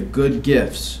heaven give good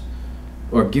gifts,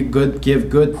 or give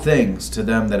good things to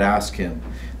them that ask him?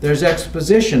 There's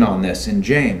exposition on this in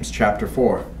James chapter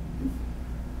 4.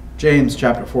 James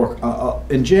chapter 4.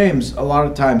 In James, a lot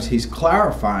of times he's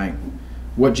clarifying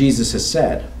what Jesus has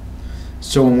said.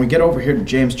 So when we get over here to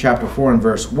James chapter 4 and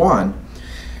verse 1,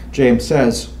 James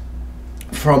says,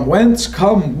 from whence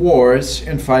come wars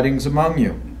and fightings among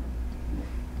you?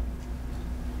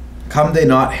 Come they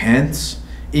not hence,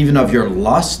 even of your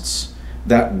lusts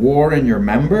that war in your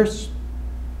members?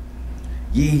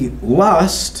 Ye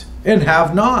lust and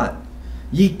have not.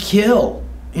 Ye kill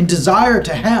and desire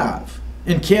to have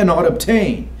and cannot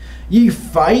obtain. Ye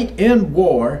fight and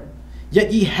war,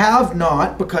 yet ye have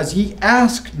not, because ye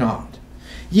ask not.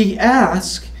 Ye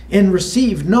ask and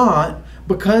receive not,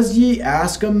 because ye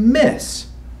ask amiss,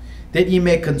 that ye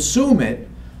may consume it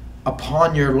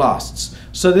upon your lusts.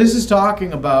 So this is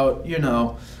talking about, you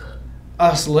know,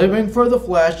 us living for the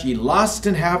flesh. Ye lust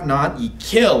and have not. Ye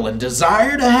kill and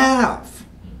desire to have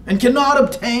and cannot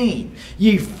obtain.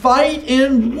 Ye fight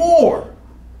in war,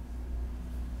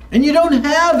 and you don't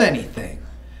have anything,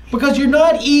 because you're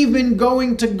not even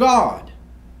going to God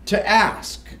to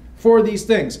ask for these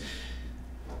things.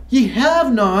 Ye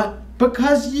have not,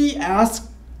 because ye ask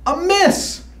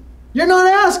amiss. You're not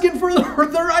asking for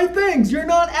the right things. You're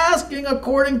not asking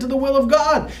according to the will of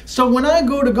God. So when I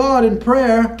go to God in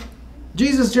prayer,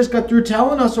 Jesus just got through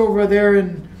telling us over there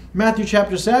in Matthew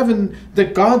chapter 7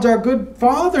 that God's our good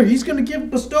Father. He's going to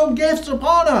bestow gifts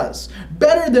upon us,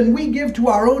 better than we give to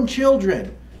our own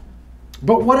children.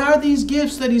 But what are these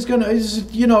gifts that he's going to, is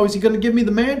he going to give me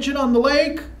the mansion on the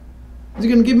lake? Is he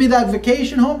going to give me that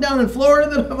vacation home down in Florida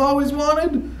that I've always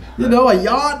wanted? You know, a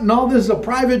yacht and all this, a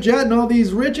private jet and all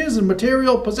these riches and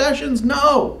material possessions?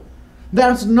 No,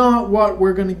 that's not what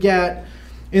we're going to get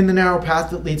in the narrow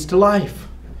path that leads to life.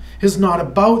 It's not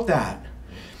about that.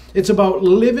 It's about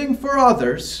living for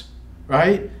others,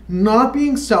 right? Not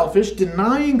being selfish,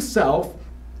 denying self,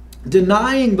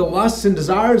 denying the lusts and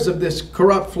desires of this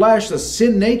corrupt flesh, the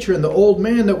sin nature and the old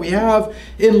man that we have,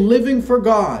 in living for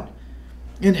God,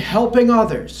 in helping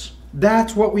others.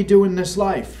 That's what we do in this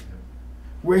life.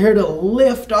 We're here to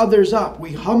lift others up.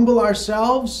 We humble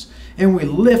ourselves and we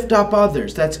lift up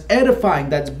others. That's edifying.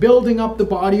 That's building up the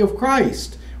body of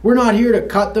Christ. We're not here to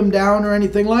cut them down or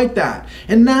anything like that.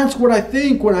 And that's what I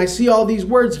think when I see all these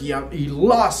words. Ye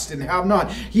lust and have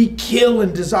not. Ye kill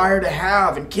and desire to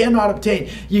have and cannot obtain.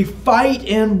 Ye fight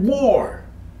and war.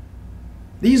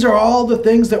 These are all the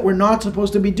things that we're not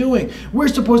supposed to be doing. We're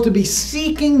supposed to be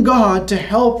seeking God to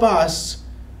help us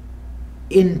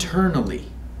internally.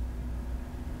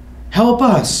 Help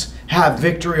us have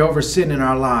victory over sin in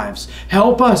our lives.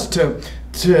 Help us to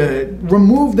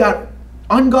remove that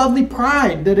ungodly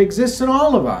pride that exists in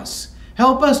all of us.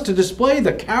 Help us to display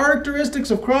the characteristics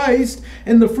of Christ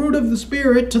and the fruit of the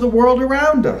Spirit to the world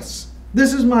around us.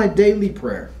 This is my daily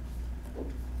prayer.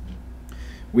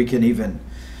 We can even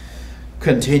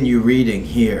continue reading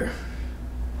here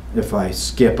if I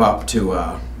skip up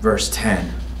to verse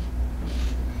 10.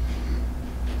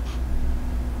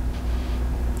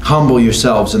 Humble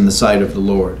yourselves in the sight of the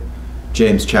Lord.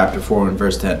 James chapter 4 and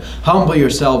verse 10. Humble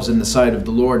yourselves in the sight of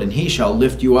the Lord, and he shall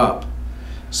lift you up.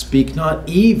 Speak not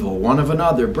evil one of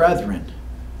another, brethren.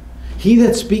 He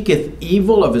that speaketh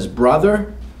evil of his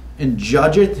brother and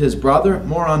judgeth his brother,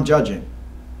 more on judging,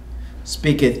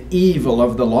 speaketh evil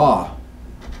of the law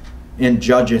and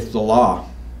judgeth the law.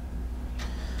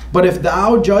 But if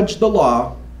thou judge the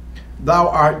law, thou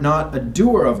art not a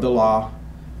doer of the law,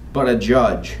 but a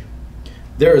judge.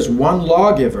 There is one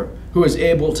lawgiver who is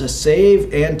able to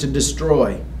save and to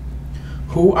destroy.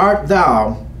 Who art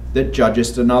thou that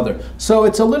judgest another? So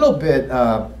it's a little bit,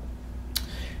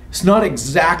 it's not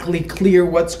exactly clear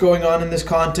what's going on in this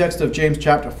context of James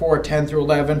chapter 4, 10 through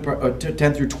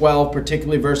 12,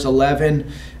 particularly verse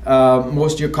 11.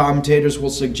 Most of your commentators will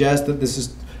suggest that this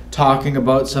is talking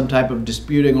about some type of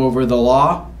disputing over the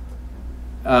law,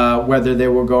 whether they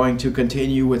were going to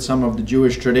continue with some of the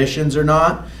Jewish traditions or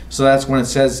not. So that's when it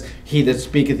says, he that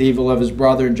speaketh evil of his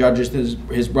brother and judgeth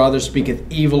his brother speaketh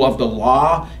evil of the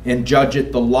law and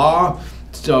judgeth the law.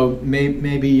 So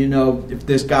maybe, you know, if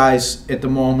this guy's at the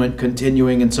moment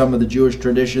continuing in some of the Jewish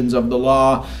traditions of the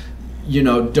law, you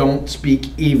know, don't speak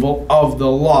evil of the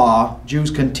law.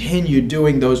 Jews continued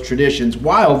doing those traditions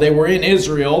while they were in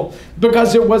Israel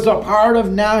because it was a part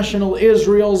of national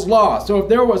Israel's law. So if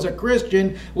there was a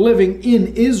Christian living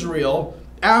in Israel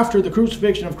after the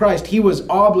crucifixion of Christ, he was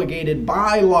obligated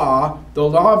by law, the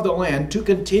law of the land, to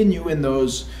continue in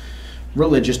those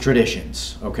religious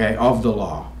traditions, okay, of the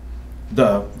law.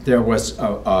 There was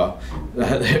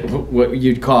what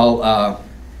you'd call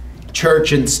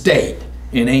church and state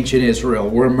in ancient Israel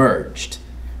were merged.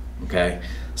 Okay,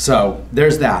 so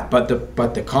there's that. But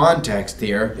the context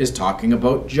here is talking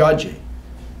about judging.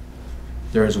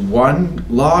 There is one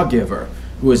lawgiver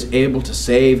who is able to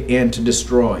save and to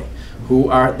destroy. Who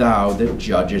art thou that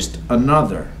judgest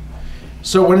another?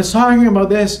 So when it's talking about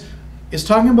this, it's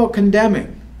talking about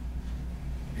condemning.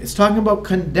 It's talking about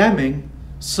condemning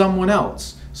someone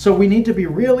else. So we need to be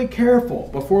really careful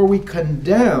before we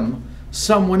condemn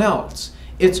someone else.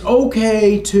 It's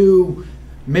okay to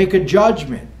make a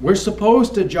judgment. We're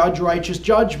supposed to judge righteous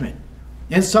judgment.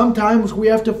 And sometimes we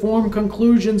have to form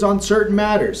conclusions on certain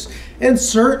matters. And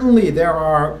certainly there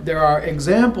are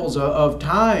examples of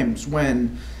times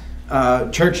when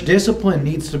church discipline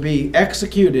needs to be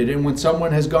executed and when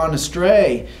someone has gone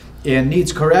astray and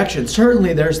needs correction.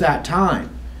 Certainly there's that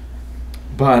time.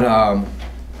 But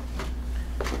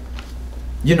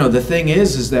you know, the thing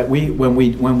is that when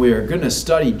we are going to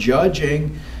study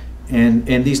judging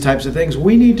and these types of things,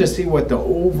 we need to see what the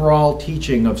overall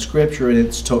teaching of Scripture in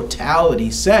its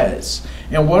totality says.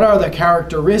 And what are the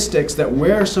characteristics that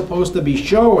we're supposed to be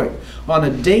showing on a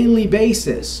daily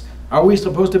basis? Are we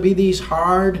supposed to be these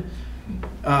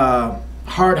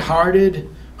hard-hearted,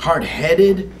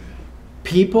 hard-headed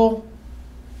people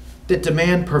that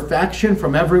demand perfection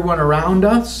from everyone around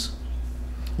us?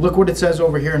 Look what it says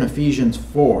over here in Ephesians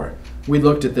 4. We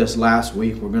looked at this last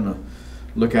week. We're going to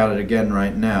look at it again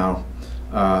right now.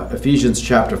 Ephesians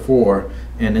chapter 4.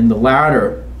 And in the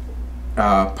latter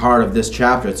part of this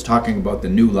chapter, it's talking about the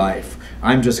new life.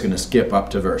 I'm just going to skip up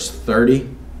to verse 30.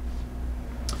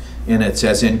 And it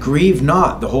says, and grieve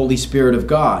not the Holy Spirit of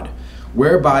God,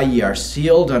 whereby ye are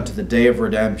sealed unto the day of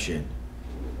redemption.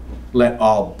 Let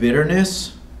all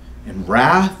bitterness and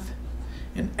wrath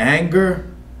and anger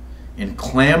and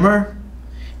clamor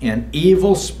and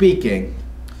evil speaking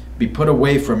be put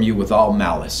away from you with all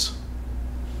malice.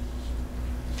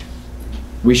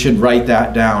 We should write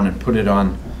that down and put it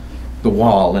on the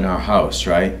wall in our house,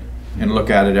 right? And look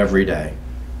at it every day.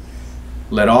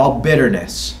 Let all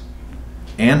bitterness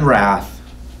and wrath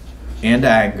and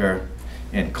anger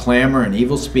and clamor and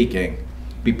evil speaking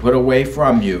be put away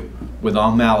from you with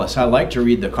all malice. I like to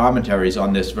read the commentaries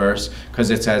on this verse because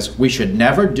it says we should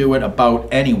never do it about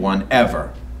anyone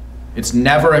ever. It's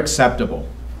never acceptable.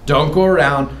 Don't go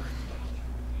around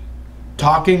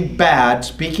talking bad,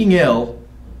 speaking ill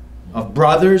of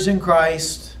brothers in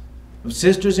Christ, of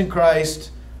sisters in Christ,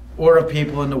 or of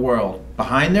people in the world,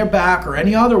 behind their back or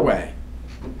any other way.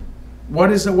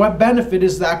 What benefit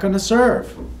is that going to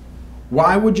serve?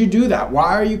 Why would you do that?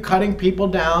 Why are you cutting people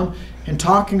down and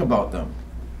talking about them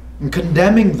and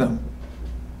condemning them?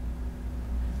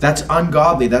 That's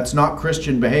ungodly. That's not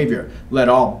Christian behavior. Let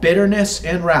all bitterness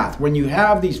and wrath, when you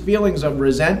have these feelings of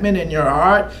resentment in your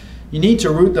heart, you need to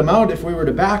root them out. If we were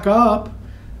to back up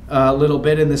a little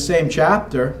bit in the same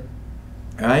chapter,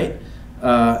 right?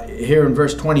 Here in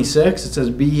verse 26, it says,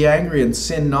 "Be ye angry and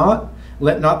sin not.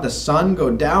 Let not the sun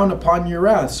go down upon your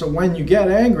wrath." So when you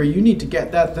get angry, you need to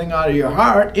get that thing out of your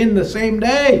heart in the same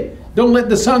day. Don't let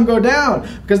the sun go down,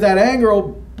 because that anger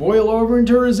will boil over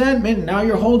into resentment, and now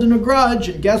you're holding a grudge.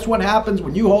 And guess what happens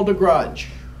when you hold a grudge?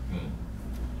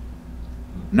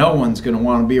 No one's going to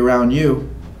want to be around you.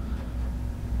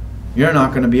 You're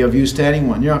not going to be of use to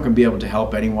anyone. You're not going to be able to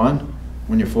help anyone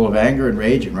when you're full of anger and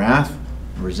rage and wrath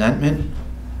and resentment.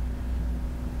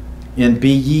 And be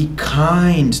ye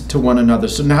kind to one another.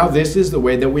 So now this is the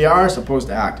way that we are supposed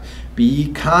to act. Be ye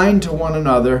kind to one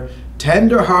another,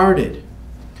 tender-hearted,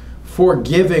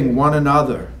 forgiving one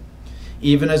another,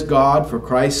 even as God, for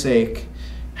Christ's sake,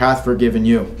 hath forgiven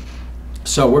you.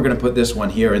 So we're going to put this one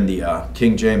here in the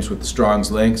King James with the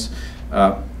Strong's links.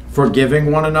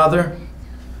 Forgiving one another.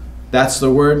 That's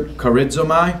the word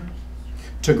charizomai.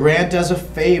 To grant as a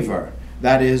favor.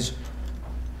 That is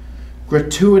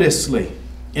gratuitously,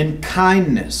 in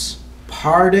kindness,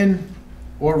 pardon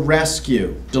or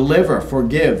rescue, deliver,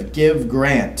 forgive, give,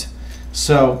 grant.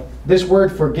 So this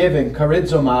word forgiving,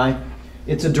 charizomai,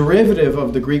 it's a derivative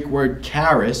of the Greek word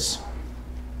charis.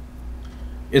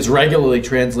 It's regularly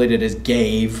translated as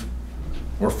gave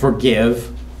or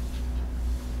forgive.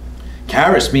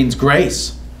 Charis means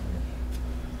grace.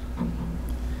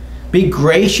 Be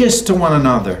gracious to one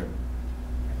another.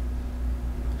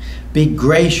 Be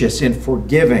gracious in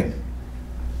forgiving.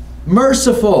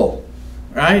 Merciful,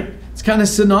 right? It's kind of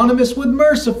synonymous with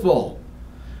merciful.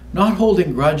 Not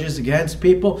holding grudges against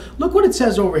people. Look what it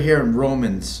says over here in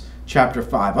Romans chapter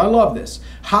 5. I love this.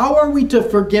 How are we to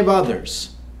forgive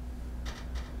others?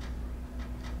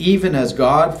 Even as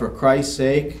God, for Christ's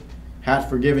sake, hath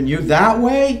forgiven you. That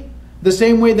way, the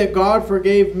same way that God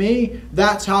forgave me,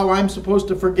 that's how I'm supposed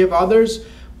to forgive others.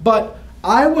 But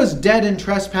I was dead in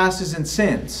trespasses and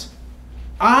sins.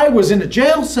 I was in a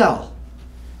jail cell.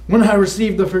 When I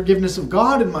received the forgiveness of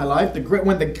God in my life,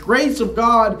 when the grace of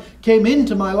God came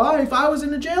into my life, I was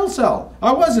in a jail cell.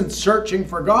 I wasn't searching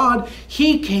for God.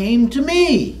 He came to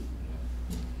me.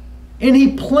 And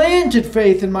He planted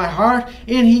faith in my heart,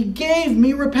 and He gave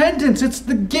me repentance. It's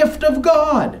the gift of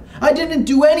God. I didn't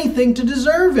do anything to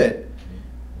deserve it.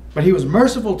 But He was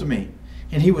merciful to me,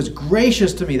 and He was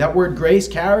gracious to me. That word grace,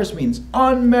 charis, means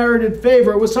unmerited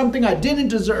favor. It was something I didn't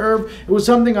deserve. It was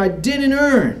something I didn't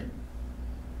earn.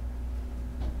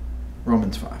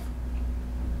 Romans 5.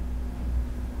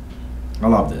 I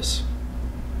love this.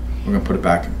 We're going to put it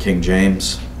back in King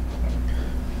James.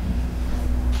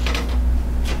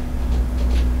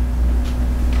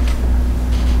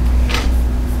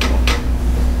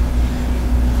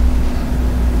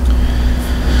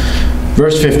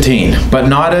 Verse 15. But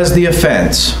not as the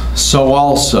offense, so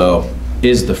also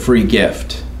is the free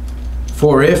gift.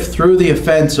 For if through the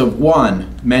offense of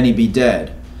one many be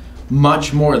dead,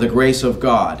 much more the grace of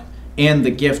God, and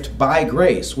the gift by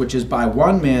grace, which is by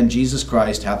one man, Jesus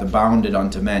Christ, hath abounded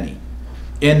unto many.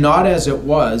 And not as it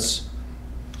was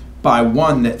by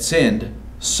one that sinned,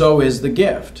 so is the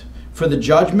gift. For the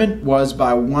judgment was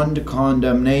by one to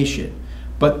condemnation,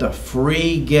 but the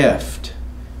free gift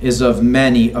is of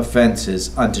many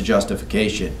offenses unto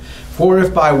justification. For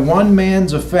if by one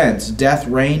man's offense death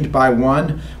reigned by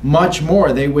one, much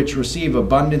more they which receive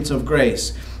abundance of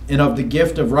grace and of the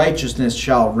gift of righteousness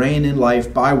shall reign in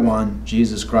life by one,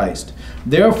 Jesus Christ.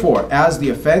 Therefore, as the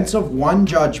offense of one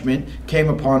judgment came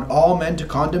upon all men to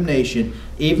condemnation,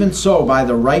 even so by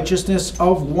the righteousness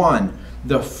of one,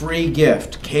 the free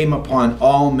gift came upon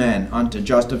all men unto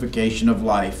justification of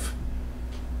life.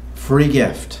 Free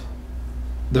gift.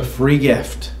 The free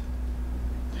gift.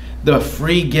 The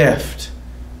free gift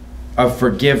of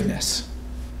forgiveness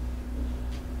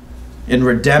and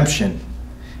redemption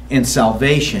and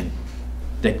salvation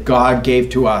that God gave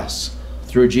to us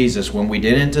through Jesus when we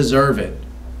didn't deserve it.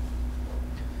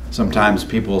 Sometimes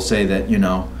people will say that,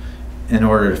 in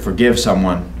order to forgive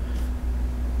someone,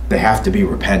 they have to be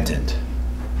repentant.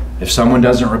 If someone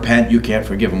doesn't repent, you can't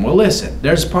forgive them. Well, listen,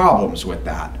 there's problems with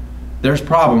that. There's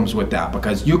problems with that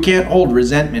because you can't hold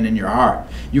resentment in your heart.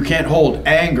 You can't hold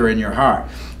anger in your heart,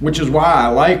 which is why I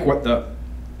like what the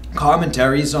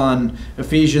commentaries on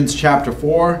Ephesians chapter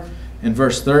 4 and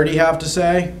verse 30 have to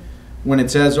say when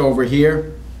it says over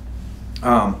here,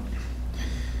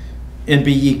 And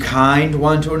be ye kind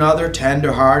one to another,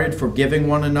 tender-hearted, forgiving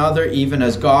one another, even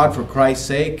as God, for Christ's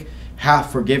sake,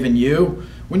 hath forgiven you.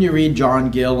 When you read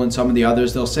John Gill and some of the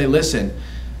others, they'll say, listen,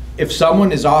 if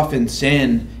someone is off in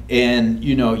sin and,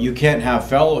 you can't have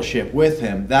fellowship with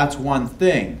him, that's one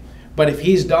thing. But if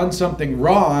he's done something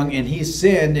wrong and he's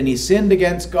sinned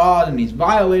against God and he's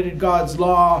violated God's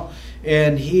law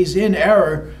and he's in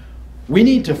error, we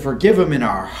need to forgive him in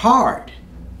our heart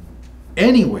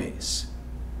anyways.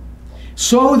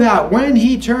 So that when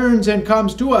he turns and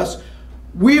comes to us,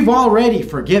 we've already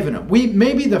forgiven him.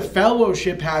 Maybe the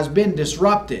fellowship has been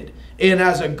disrupted. And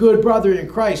as a good brother in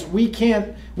Christ, we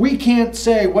can't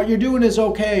say, what you're doing is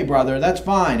okay, brother. That's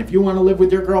fine. If you want to live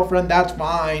with your girlfriend, that's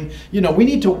fine. We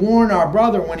need to warn our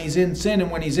brother when he's in sin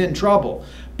and when he's in trouble.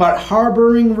 But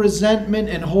harboring resentment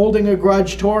and holding a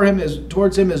grudge towards him is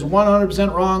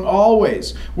 100% wrong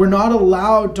always. We're not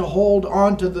allowed to hold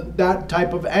on to that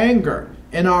type of anger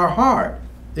in our heart.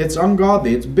 It's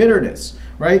ungodly. It's bitterness.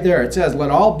 Right there it says, let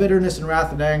all bitterness and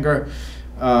wrath and anger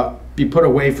be put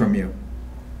away from you.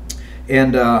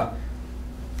 And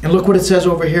look what it says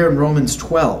over here in Romans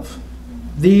 12.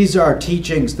 These are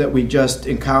teachings that we just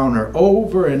encounter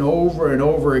over and over and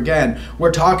over again.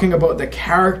 We're talking about the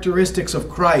characteristics of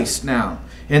Christ now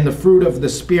and the fruit of the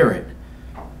Spirit.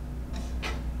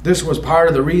 This was part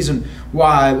of the reason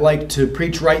why I like to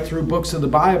preach right through books of the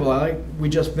Bible. We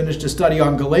just finished a study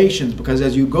on Galatians, because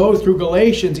as you go through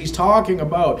Galatians, he's talking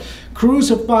about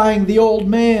crucifying the old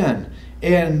man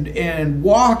and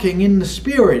walking in the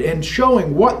Spirit and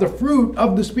showing what the fruit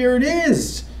of the Spirit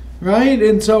is. Right?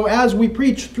 And so as we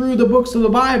preach through the books of the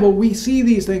Bible, we see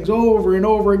these things over and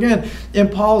over again.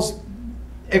 And Paul's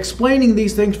explaining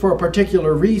these things for a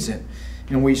particular reason.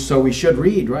 And so we should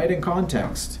read, right, in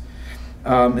context.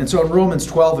 And so in Romans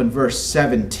 12 and verse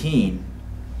 17,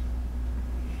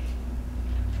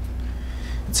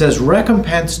 it says,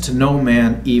 recompense to no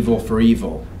man evil for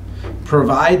evil.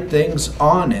 Provide things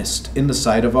honest in the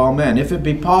sight of all men. If it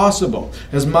be possible,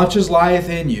 as much as lieth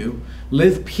in you,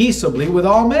 live peaceably with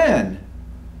all men.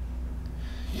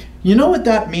 You know what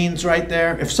that means right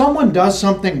there? If someone does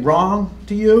something wrong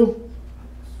to you,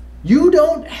 you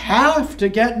don't have to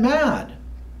get mad.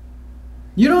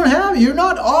 You're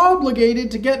not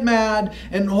obligated to get mad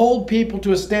and hold people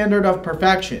to a standard of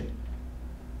perfection.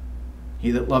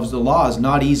 He that loves the law is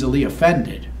not easily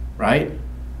offended, right?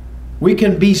 We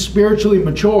can be spiritually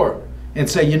mature and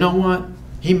say, you know what?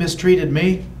 He mistreated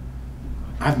me.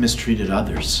 I've mistreated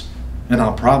others. And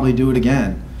I'll probably do it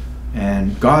again.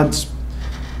 And God's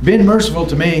been merciful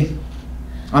to me.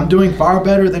 I'm doing far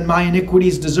better than my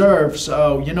iniquities deserve.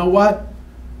 So, you know what?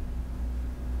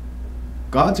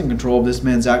 God's in control of this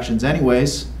man's actions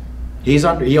anyways.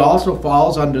 He also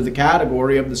falls under the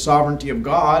category of the sovereignty of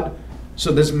God.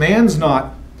 So this man's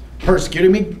not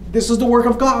persecuting me. This is the work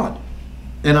of God.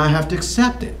 And I have to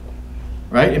accept it.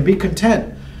 Right? And be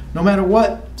content. No matter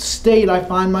what state I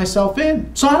find myself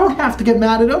in. So I don't have to get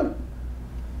mad at him.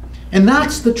 And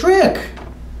that's the trick.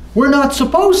 We're not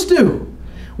supposed to.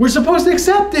 We're supposed to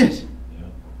accept it.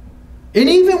 And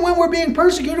even when we're being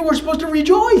persecuted, we're supposed to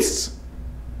rejoice.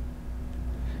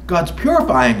 God's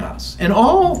purifying us. And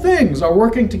all things are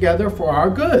working together for our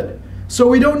good. So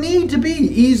we don't need to be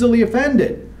easily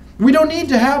offended. We don't need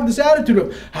to have this attitude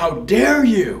of, how dare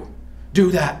you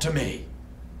do that to me?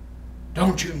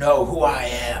 Don't you know who I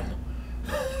am?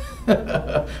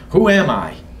 Who am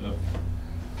I?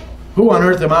 Who on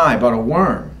earth am I but a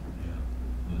worm?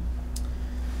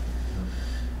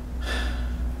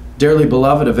 Dearly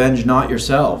beloved, avenge not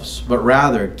yourselves, but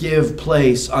rather give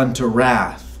place unto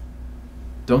wrath.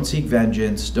 Don't seek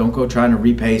vengeance. Don't go trying to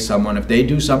repay someone. If they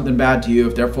do something bad to you,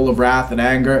 if they're full of wrath and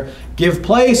anger, give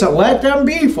place and let them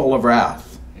be full of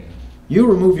wrath. You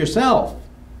remove yourself.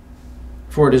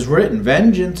 For it is written,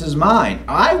 vengeance is mine.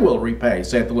 I will repay,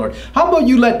 saith the Lord. How about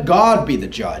you let God be the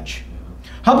judge?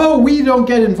 How about we don't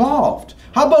get involved?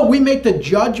 How about we make the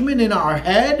judgment in our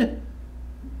head,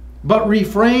 but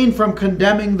refrain from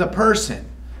condemning the person?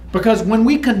 Because when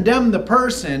we condemn the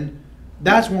person,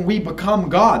 that's when we become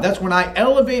God. That's when I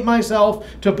elevate myself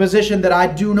to a position that I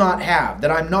do not have,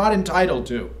 that I'm not entitled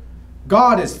to.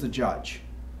 God is the judge.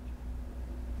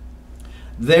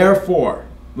 Therefore,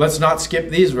 let's not skip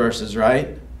these verses,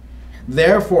 right?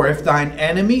 Therefore, if thine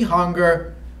enemy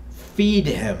hunger, feed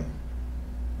him.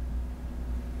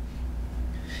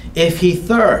 If he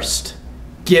thirst,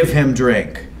 give him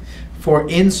drink. For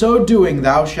in so doing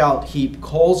thou shalt heap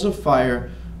coals of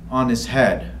fire on his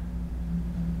head.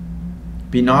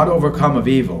 Be not overcome of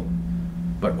evil,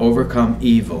 but overcome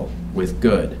evil with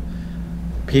good.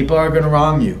 People are going to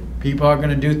wrong you. People are going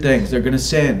to do things. They're going to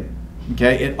sin.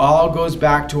 Okay, it all goes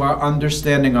back to our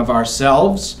understanding of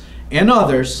ourselves and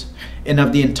others and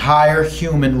of the entire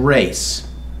human race.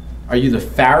 Are you the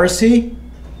Pharisee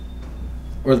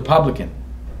or the publican?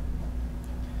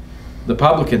 The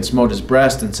publican smote his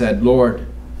breast and said, Lord,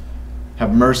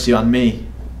 have mercy on me,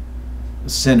 a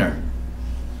sinner.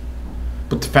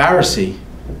 But the Pharisee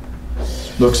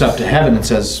looks up to heaven and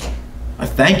says, I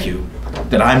thank you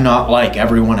that I'm not like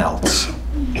everyone else.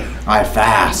 I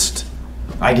fast.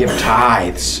 I give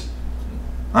tithes.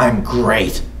 I'm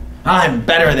great. I'm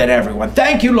better than everyone.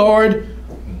 Thank you, Lord,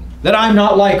 that I'm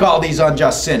not like all these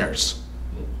unjust sinners.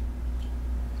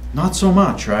 Not so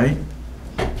much, right?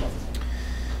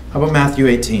 How about Matthew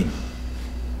 18?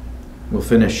 We'll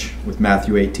finish with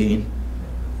Matthew 18.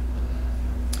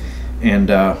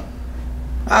 And I'm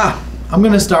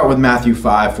going to start with Matthew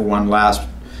 5 for one last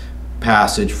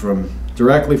passage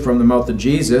directly from the mouth of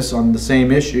Jesus on the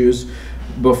same issues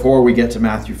before we get to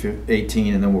Matthew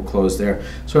 18, and then we'll close there.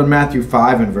 So in Matthew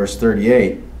 5 and verse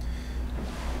 38,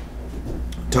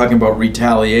 talking about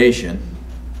retaliation,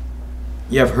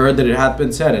 you have heard that it hath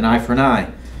been said, an eye for an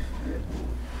eye,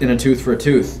 and a tooth for a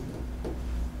tooth.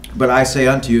 But I say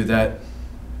unto you that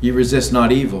ye resist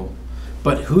not evil,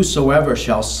 but whosoever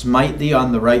shall smite thee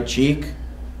on the right cheek,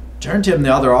 turn to him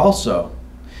the other also.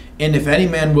 And if any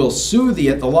man will sue thee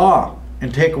at the law,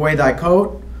 and take away thy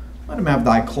coat, let him have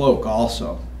thy cloak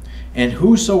also. And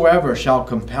whosoever shall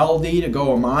compel thee to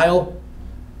go a mile,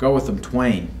 go with him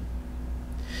twain.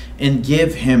 And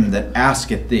give him that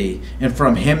asketh thee, and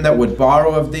from him that would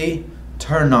borrow of thee,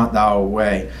 turn not thou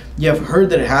away. Ye have heard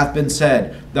that it hath been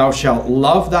said, Thou shalt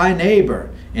love thy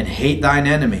neighbor, and hate thine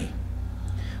enemy.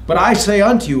 But I say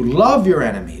unto you, love your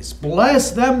enemies,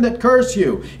 bless them that curse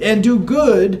you, and do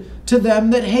good to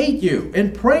them that hate you,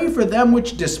 and pray for them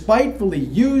which despitefully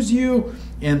use you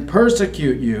and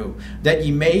persecute you, that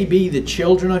ye may be the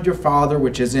children of your Father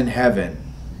which is in heaven.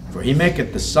 For he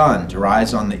maketh the sun to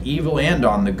rise on the evil and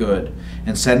on the good,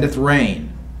 and sendeth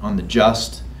rain on the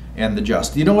just and the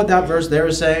just. Do you know what that verse there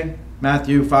is saying?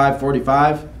 Matthew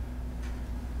 5:45.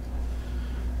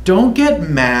 Don't get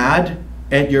mad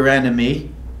at your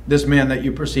enemy, this man that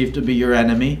you perceive to be your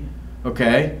enemy,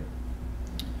 okay?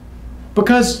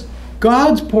 Because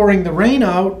God's pouring the rain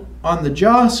out on the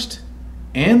just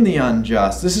and the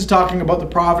unjust. This is talking about the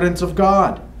providence of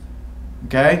God,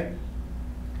 okay?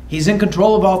 He's in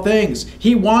control of all things.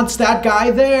 He wants that guy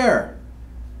there.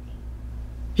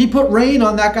 He put rain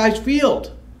on that guy's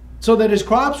field so that his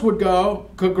crops could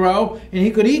grow, and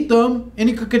he could eat them, and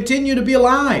he could continue to be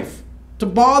alive, to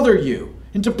bother you,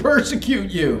 and to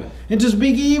persecute you, and to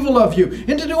speak evil of you,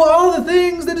 and to do all the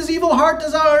things that his evil heart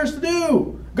desires to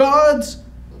do. God's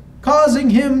causing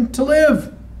him to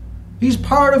live. He's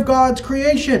part of God's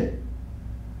creation.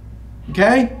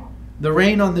 Okay? The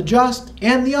rain on the just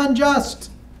and the unjust.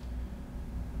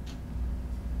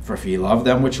 For if ye love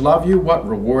them which love you, what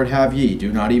reward have ye?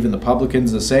 Do not even the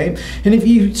publicans the same? And if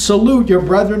ye salute your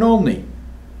brethren only,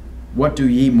 what do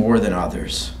ye more than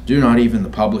others? Do not even the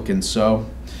publicans so?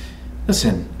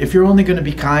 Listen, if you're only going to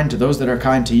be kind to those that are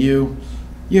kind to you,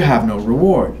 you have no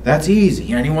reward. That's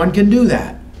easy. Anyone can do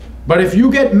that. But if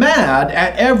you get mad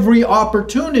at every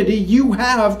opportunity you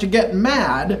have to get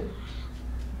mad,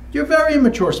 you're very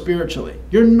immature spiritually.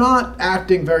 You're not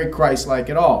acting very Christ-like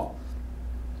at all.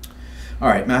 All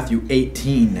right, Matthew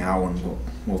 18 now, and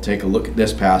we'll take a look at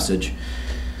this passage,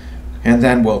 and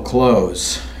then we'll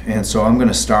close. And so I'm going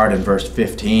to start in verse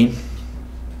 15,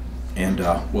 and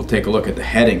we'll take a look at the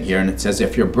heading here. And it says,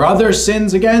 if your brother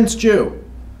sins against you,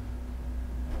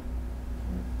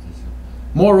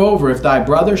 moreover, if thy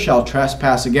brother shall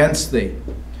trespass against thee,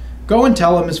 go and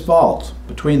tell him his fault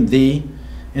between thee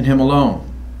and him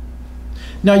alone.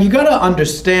 Now you got to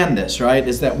understand this, right?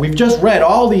 Is that we've just read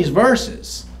all these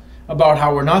verses about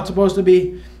how we're not supposed to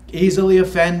be easily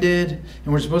offended,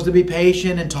 and we're supposed to be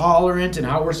patient and tolerant, and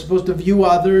how we're supposed to view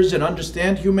others and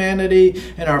understand humanity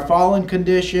and our fallen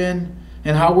condition,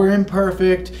 and how we're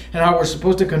imperfect, and how we're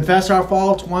supposed to confess our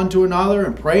faults one to another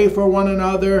and pray for one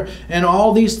another, and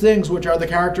all these things which are the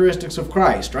characteristics of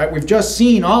Christ, right? We've just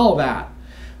seen all that.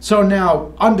 So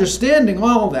now, understanding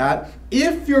all that,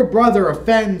 if your brother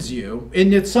offends you,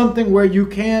 and it's something where you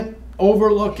can't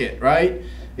overlook it, right?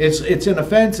 It's an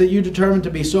offense that you determine to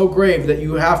be so grave that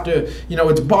you have to,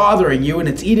 it's bothering you and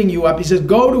it's eating you up. He says,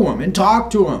 go to him and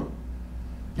talk to him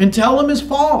and tell him his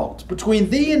fault between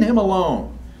thee and him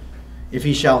alone. If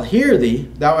he shall hear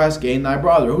thee, thou hast gained thy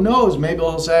brother. Who knows? Maybe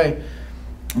he'll say,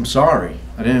 I'm sorry.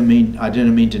 I didn't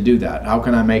mean to do that. How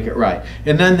can I make it right?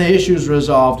 And then the issue's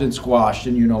resolved and squashed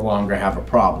and you no longer have a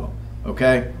problem.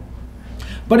 Okay?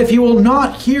 But if he will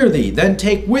not hear thee, then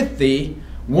take with thee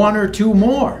one or two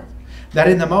more, that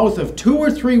in the mouth of 2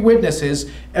 or 3 witnesses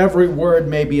every word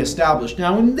may be established.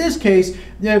 Now in this case,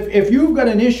 if you've got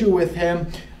an issue with him,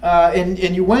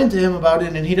 and you went to him about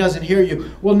it and he doesn't hear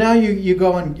you, well, now you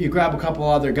go and you grab a couple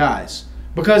other guys.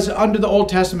 Because under the Old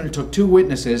Testament it took 2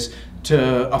 witnesses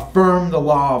to affirm the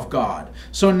law of God.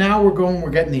 So now we're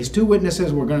getting these 2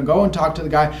 witnesses, we're going to go and talk to the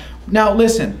guy. Now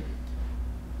listen,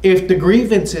 if the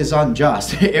grievance is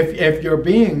unjust, if you're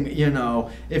being,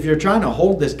 if you're trying to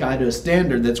hold this guy to a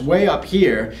standard that's way up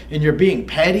here, and you're being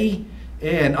petty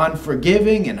and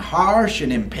unforgiving and harsh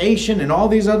and impatient and all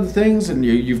these other things, and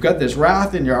you've got this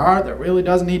wrath in your heart that really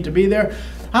doesn't need to be there,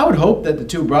 I would hope that the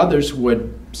 2 brothers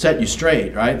would set you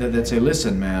straight, right? That they'd say,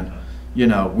 listen, man,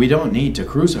 we don't need to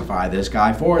crucify this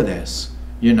guy for this.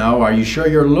 Are you sure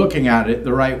you're looking at it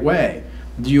the right way?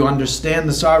 Do you understand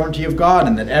the sovereignty of God,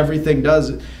 and that everything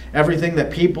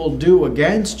that people do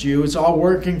against you, it's all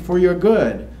working for your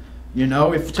good?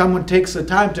 If someone takes the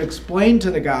time to explain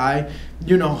to the guy,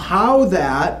 how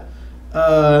that,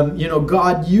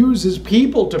 God uses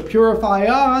people to purify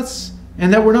us,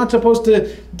 and that we're not supposed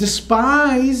to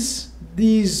despise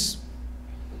these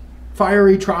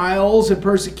fiery trials and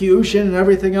persecution and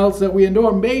everything else that we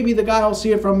endure, maybe the guy will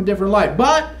see it from a different light.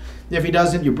 But if he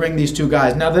doesn't, you bring these 2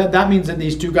 guys. Now that means that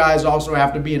these 2 guys also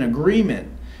have to be in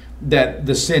agreement that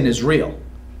the sin is real,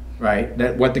 right?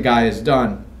 That what the guy has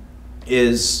done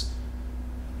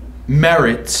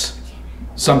merits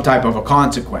some type of a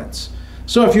consequence.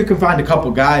 So if you can find a couple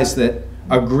guys that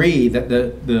agree that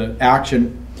the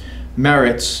action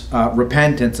merits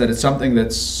repentance, that it's something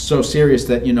that's so serious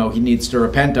that he needs to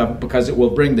repent of because it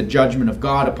will bring the judgment of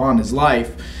God upon his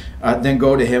life, then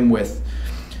go to him with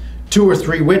 2 or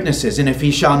 3 witnesses. And if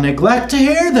he shall neglect to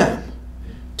hear them,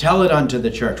 tell it unto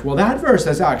the church. Well, that verse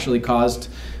has actually caused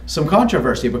some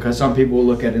controversy, because some people will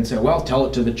look at it and say, well, tell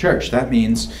it to the church. That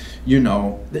means,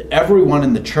 everyone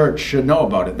in the church should know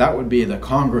about it. That would be the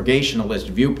Congregationalist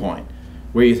viewpoint,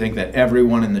 where you think that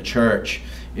everyone in the church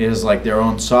is like their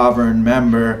own sovereign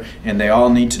member and they all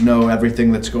need to know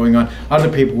everything that's going on.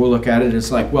 Other people will look at it as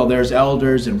like, well, there's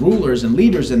elders and rulers and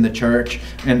leaders in the church,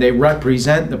 and they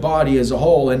represent the body as a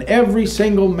whole, and every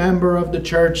single member of the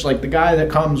church, like the guy that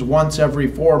comes once every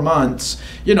 4 months,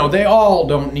 they all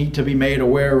don't need to be made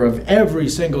aware of every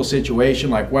single situation,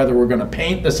 like whether we're going to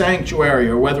paint the sanctuary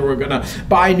or whether we're going to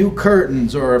buy new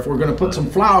curtains or if we're going to put some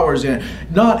flowers in.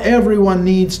 Not everyone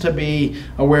needs to be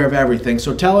aware of everything.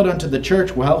 So tell it unto the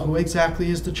church. Well, who exactly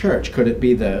is the church? Could it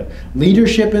be the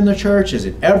leadership in the church? Is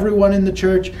it everyone in the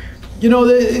church?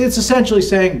 It's essentially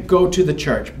saying, go to the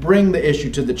church. Bring the issue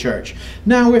to the church.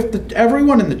 Now, if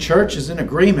everyone in the church is in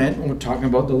agreement, and we're talking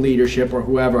about the leadership or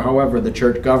however the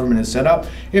church government is set up,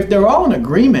 if they're all in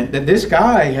agreement that this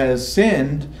guy has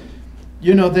sinned,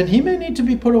 then he may need to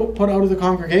be put out of the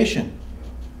congregation,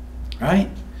 right?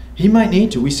 He might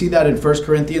need to. We see that in 1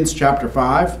 Corinthians chapter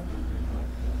 5.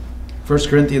 1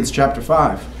 Corinthians chapter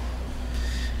 5.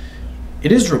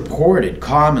 It is reported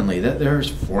commonly that there is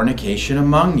fornication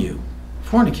among you.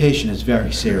 Fornication is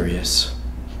very serious.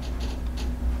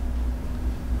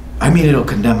 It'll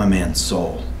condemn a man's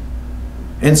soul.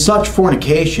 And such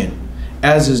fornication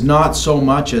as is not so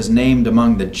much as named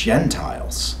among the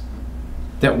Gentiles,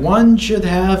 that one should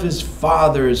have his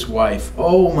father's wife.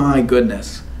 Oh my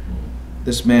goodness.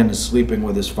 This man is sleeping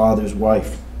with his father's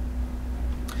wife.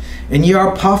 And ye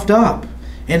are puffed up,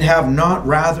 and have not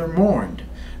rather mourned,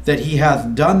 that he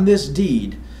hath done this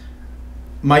deed,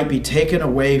 might be taken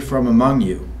away from among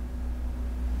you.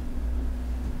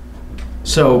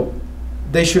 So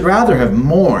they should rather have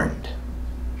mourned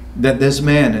that this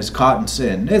man is caught in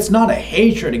sin. It's not a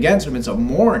hatred against him, it's a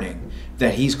mourning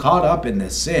that he's caught up in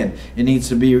this sin and needs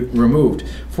to be removed.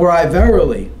 For I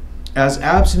verily, as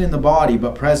absent in the body,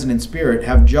 but present in spirit,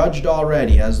 have judged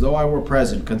already, as though I were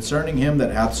present, concerning him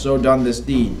that hath so done this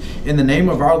deed, in the name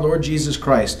of our Lord Jesus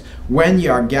Christ, when ye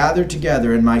are gathered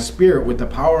together in my spirit with the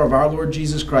power of our Lord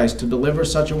Jesus Christ, to deliver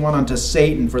such a one unto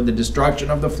Satan for the destruction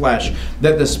of the flesh,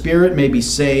 that the spirit may be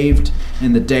saved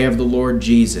in the day of the Lord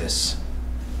Jesus.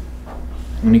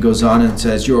 And he goes on and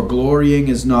says, your glorying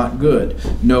is not good.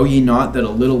 Know ye not that a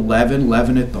little leaven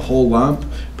leaveneth the whole lump?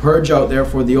 Purge out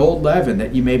therefore the old leaven,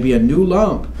 that ye may be a new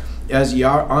lump, as ye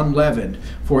are unleavened.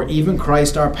 For even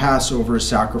Christ our Passover is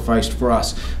sacrificed for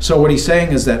us. So what he's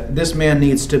saying is that this man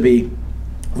needs to be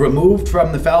removed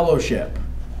from the fellowship,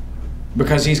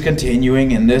 because he's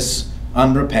continuing in this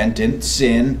unrepentant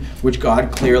sin, which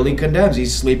God clearly condemns.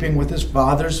 He's sleeping with his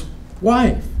father's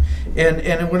wife.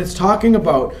 And when it's talking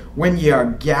about when ye are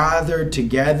gathered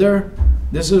together,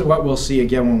 this is what we'll see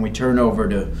again when we turn over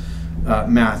to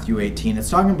Matthew 18. It's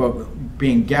talking about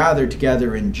being gathered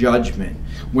together in judgment.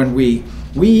 When we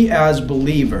as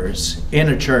believers in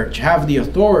a church have the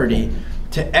authority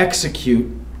to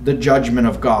execute the judgment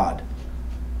of God.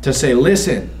 To say,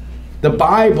 listen, the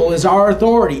Bible is our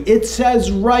authority. It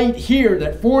says right here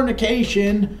that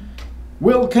fornication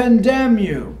will condemn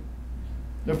you.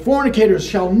 The fornicators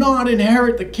shall not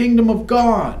inherit the kingdom of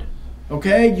God.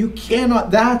 Okay? You cannot.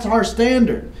 That's our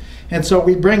standard. And so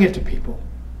we bring it to people.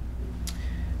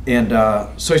 And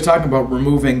so he's talking about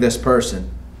removing this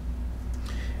person.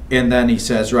 And then he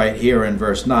says right here in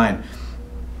verse 9,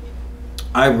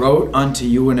 I wrote unto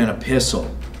you in an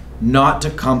epistle, not to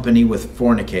company with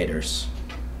fornicators,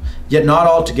 yet not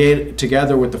all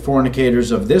together with the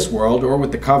fornicators of this world, or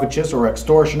with the covetous, or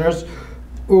extortioners,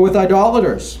 or with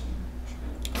idolaters.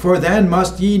 For then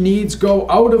must ye needs go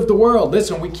out of the world.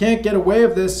 Listen, we can't get away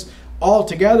with this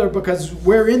altogether because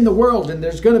we're in the world and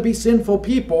there's going to be sinful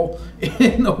people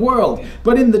in the world.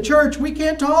 But in the church, we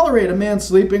can't tolerate a man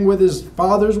sleeping with his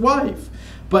father's wife.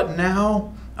 But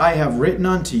now I have written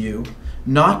unto you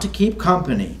not to keep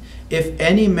company. If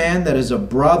any man that is a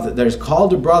brother, that is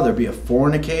called a brother, be a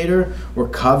fornicator, or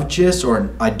covetous, or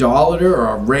an idolater, or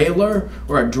a railer,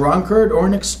 or a drunkard, or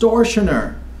an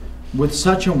extortioner, with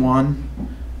such a one,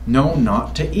 no,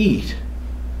 not to eat.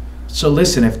 So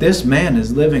listen, if this man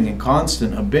is living in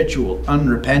constant, habitual,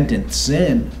 unrepentant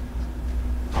sin,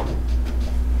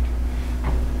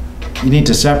 you need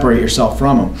to separate yourself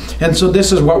from him. And so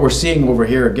this is what we're seeing over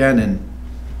here again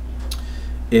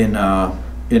in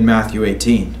Matthew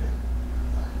 18.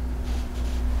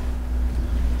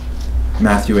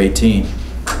 Matthew 18.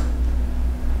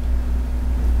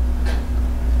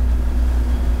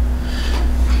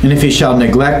 And if he shall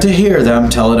neglect to hear them,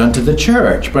 tell it unto the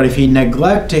church. But if he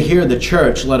neglect to hear the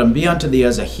church, let him be unto thee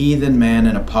as a heathen man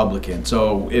and a publican.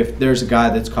 So if there's a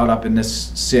guy that's caught up in this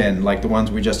sin, like the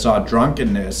ones we just saw,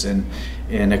 drunkenness and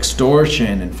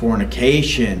extortion and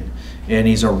fornication, and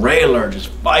he's a railer, just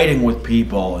fighting with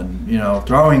people and, you know,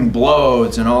 throwing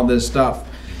blows and all this stuff,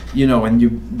 you know,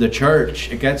 and the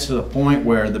church, it gets to the point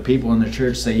where the people in the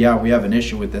church say, yeah, we have an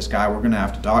issue with this guy, we're going to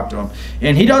have to talk to him.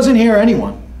 And he doesn't hear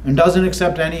anyone and doesn't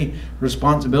accept any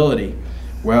responsibility.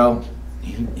 Well,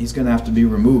 he's going to have to be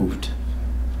removed.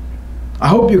 I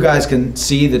hope you guys can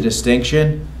see the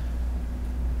distinction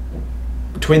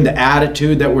between the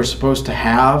attitude that we're supposed to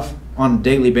have on a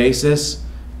daily basis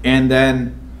and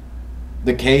then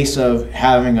the case of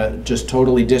having a just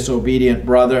totally disobedient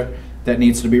brother that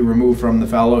needs to be removed from the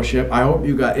fellowship. I hope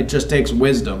you got, it just takes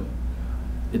wisdom.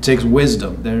 It takes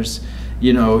wisdom. There's,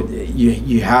 you know,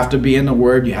 you have to be in the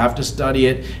Word, you have to study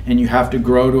it, and you have to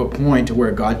grow to a point to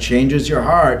where God changes your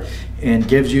heart and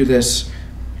gives you this,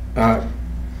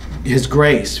 His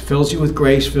grace, fills you with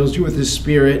grace, fills you with His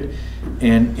Spirit,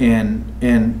 and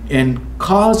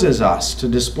causes us to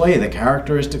display the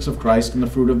characteristics of Christ and the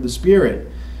fruit of the Spirit.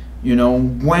 You know,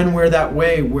 when we're that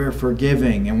way, we're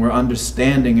forgiving and we're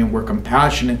understanding and we're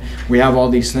compassionate. We have all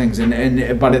these things,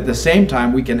 but at the same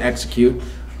time, we can execute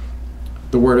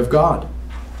the Word of God.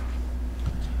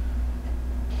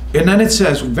 And then it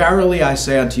says, verily I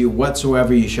say unto you,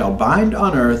 whatsoever ye shall bind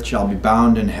on earth shall be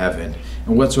bound in heaven,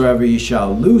 and whatsoever ye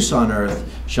shall loose on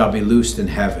earth shall be loosed in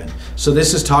heaven. So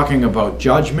this is talking about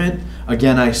judgment.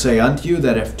 Again, I say unto you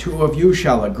that if two of you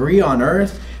shall agree on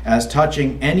earth as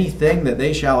touching anything that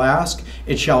they shall ask,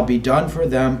 it shall be done for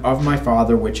them of my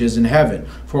Father which is in heaven.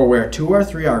 For where two or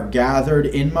three are gathered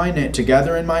in my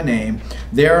together in my name,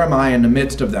 there am I in the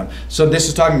midst of them. So this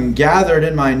is talking gathered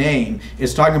in my name.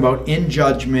 It's talking about in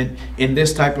judgment, in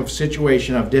this type of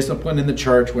situation of discipline in the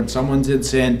church when someone's in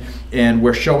sin and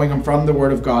we're showing them from the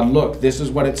Word of God, look, this is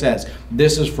what it says.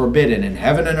 This is forbidden in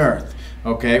heaven and earth.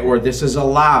 Okay, or this is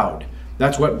allowed.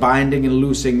 That's what binding and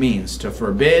loosing means, to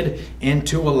forbid and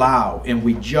to allow. And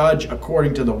we judge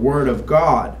according to the Word of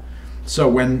God. So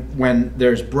when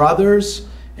there's brothers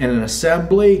in an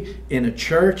assembly, in a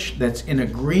church that's in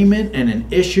agreement in an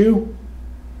issue,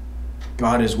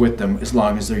 God is with them as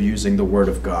long as they're using the Word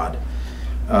of God.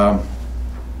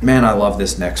 Man, I love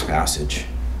this next passage.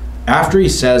 After he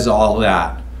says all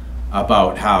that,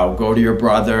 about how go to your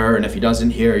brother, and if he doesn't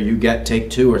hear you, take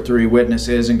 2 or 3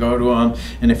 witnesses and go to him,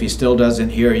 and if he still doesn't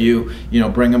hear you,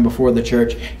 bring him before the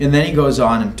church. And then he goes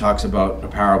on and talks about a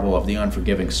parable of the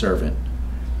unforgiving servant.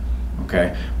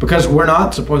 Okay, because we're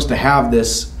not supposed to have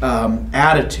this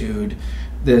attitude,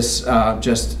 this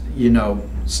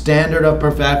standard of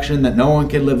perfection that no one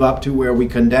can live up to, where we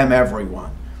condemn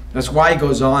everyone. That's why he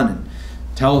goes on and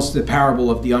tells the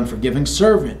parable of the unforgiving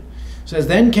servant. It says,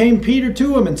 then came Peter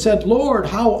to him and said, Lord,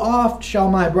 how oft shall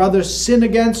my brother sin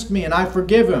against me and I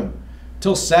forgive him?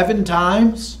 Till 7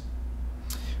 times?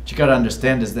 you got to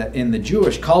understand is that in the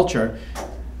Jewish culture,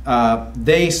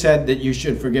 they said that you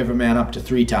should forgive a man up to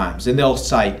 3 times. And they'll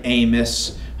cite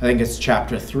Amos, I think it's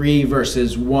chapter 3,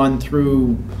 verses 1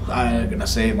 through, I'm going to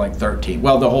say like 13.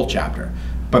 Well, the whole chapter.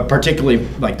 But particularly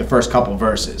like the first couple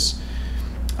verses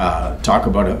talk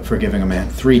about forgiving a man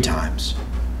 3 times.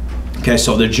 Okay,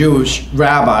 so the Jewish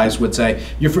rabbis would say,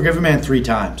 you forgive a man 3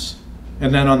 times.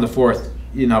 And then on the 4th,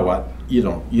 you know what? You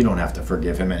don't have to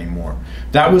forgive him anymore.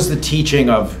 That was the teaching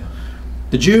of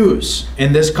the Jews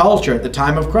in this culture at the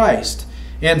time of Christ.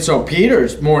 And so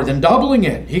Peter's more than doubling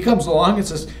it. He comes along and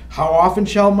says, how often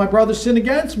shall my brother sin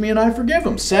against me and I forgive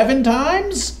him? 7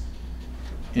 times?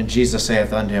 And Jesus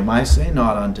saith unto him, I say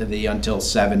not unto thee until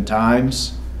 7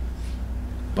 times,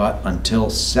 but until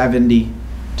 70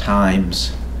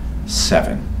 times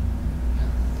 7.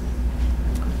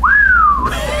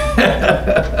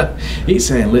 He's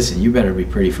saying, listen, you better be a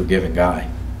pretty forgiving guy.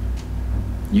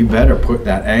 You better put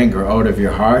that anger out of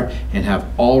your heart and have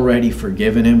already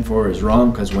forgiven him for his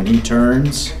wrong, because when he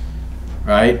turns,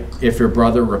 right, if your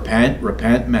brother repent,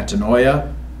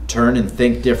 metanoia, turn and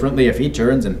think differently. If he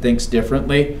turns and thinks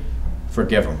differently,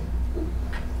 forgive him.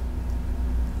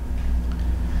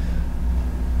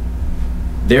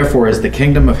 Therefore is the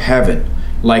kingdom of heaven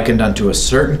likened unto a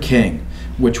certain king,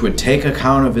 which would take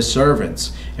account of his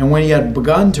servants. And when he had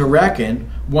begun to reckon,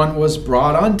 one was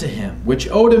brought unto him, which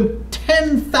owed him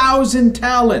 10,000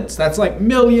 talents. That's like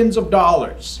millions of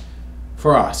dollars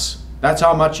for us. That's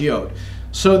how much he owed.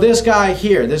 So this guy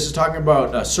here, this is talking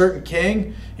about a certain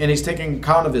king, and he's taking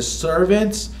account of his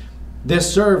servants.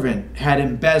 This servant had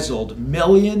embezzled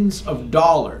millions of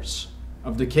dollars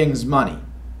of the king's money.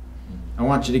 I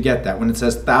want you to get that. When it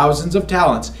says thousands of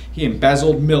talents, he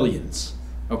embezzled millions.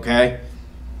 Okay?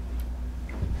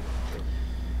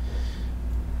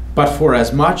 But for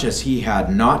as much as he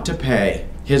had not to pay,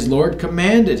 his Lord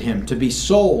commanded him to be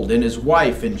sold, and his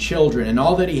wife and children, and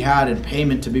all that he had, in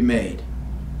payment to be made.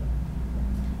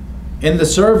 And the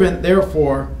servant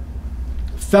therefore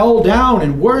fell down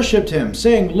and worshipped him,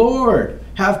 saying, Lord,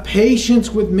 have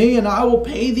patience with me, and I will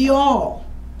pay thee all.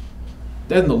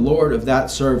 Then the Lord of that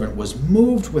servant was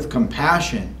moved with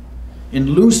compassion, and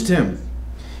loosed him,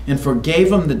 and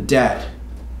forgave him the debt.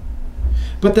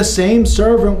 But the same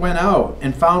servant went out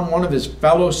and found one of his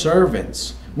fellow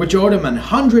servants, which owed him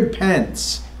 100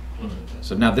 pence.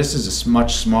 So now this is a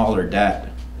much smaller debt.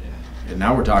 And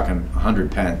now we're talking 100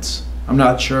 pence. I'm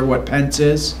not sure what pence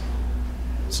is.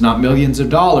 It's not millions of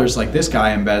dollars like this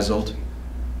guy embezzled.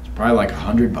 It's probably like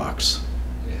 $100.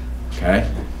 Okay?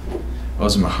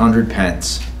 Owes him 100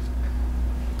 pence.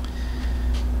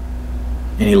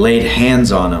 And he laid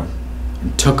hands on him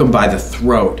and took him by the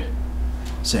throat,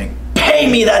 saying, pay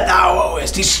me that thou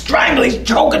owest. He's strangling, he's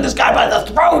choking this guy by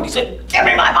the throat. He said, give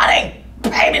me my money.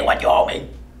 Pay me what you owe me.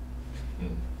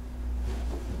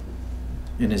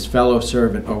 And his fellow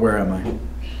servant, where am I?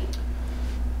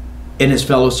 And his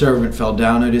fellow servant fell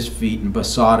down at his feet and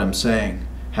besought him, saying,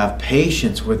 have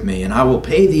patience with me, and I will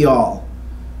pay thee all.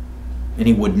 And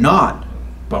he would not,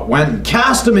 but went and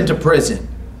cast him into prison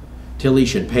till he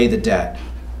should pay the debt.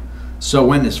 So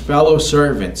when his fellow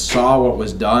servants saw what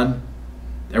was done,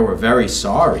 they were very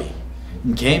sorry,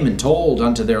 and came and told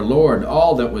unto their Lord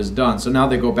all that was done. So now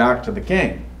they go back to the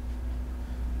king.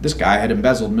 This guy had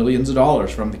embezzled millions of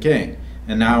dollars from the king,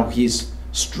 and now he's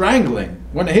strangling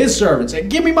one of his servants, saying,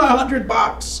 give me my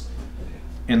 $100.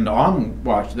 And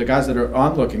the guys that are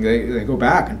onlooking, they go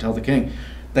back and tell the king,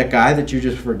 that guy that you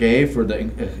just forgave for the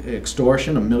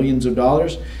extortion of millions of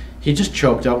dollars, he just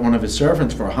choked out one of his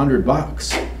servants for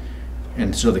 $100.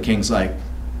 And so the king's like,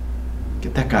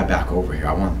 get that guy back over here.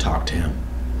 I want to talk to him.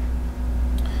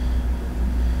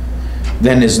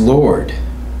 Then his Lord,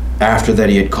 after that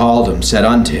he had called him, said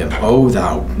unto him, O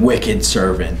thou wicked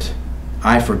servant,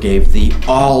 I forgave thee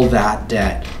all that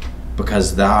debt,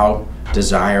 because thou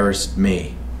desirest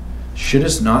me.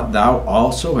 Shouldest not thou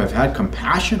also have had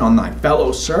compassion on thy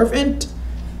fellow servant,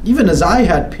 even as I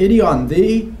had pity on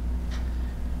thee?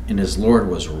 And his Lord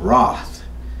was wroth,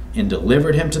 and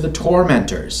delivered him to the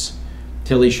tormentors,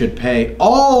 till he should pay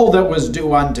all that was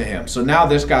due unto him. So now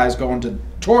this guy's going to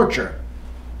torture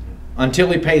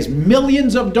until he pays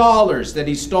millions of dollars that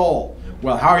he stole.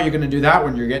 Well, how are you going to do that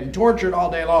when you're getting tortured all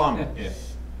day long?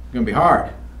 It's going to be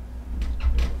hard.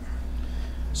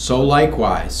 So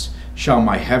likewise shall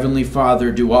my heavenly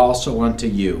Father do also unto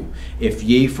you, if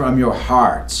ye from your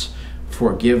hearts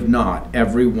forgive not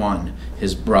every one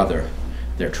his brother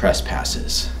their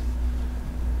trespasses.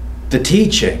 The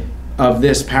teaching of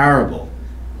this parable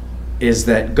is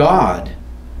that God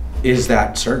is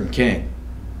that certain king.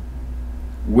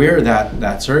 We're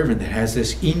that servant that has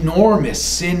this enormous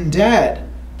sin debt.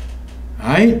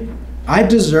 I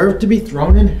deserve to be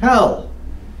thrown in hell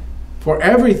for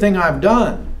everything I've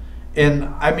done. And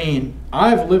I mean,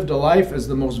 I've lived a life as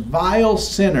the most vile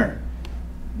sinner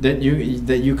that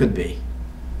you could be.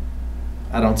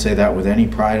 I don't say that with any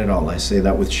pride at all. I say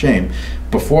that with shame.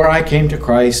 Before I came to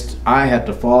Christ, I had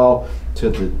to fall to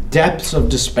the depths of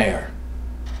despair.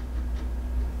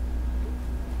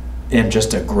 And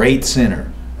just a great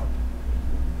sinner.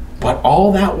 But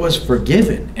all that was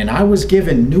forgiven, and I was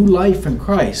given new life in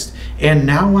Christ. And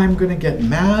now I'm going to get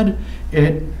mad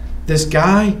at this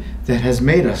guy that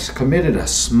has committed a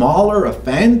smaller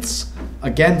offense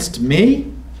against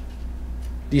me?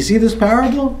 Do you see this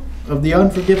parable of the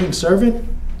unforgiving servant?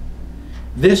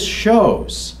 This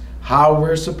shows how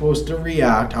we're supposed to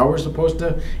react, how we're supposed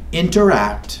to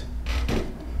interact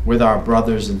with our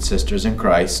brothers and sisters in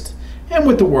Christ and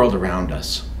with the world around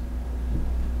us.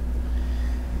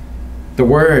 The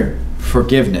word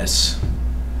forgiveness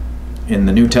in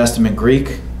the New Testament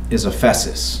Greek is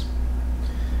aphesis,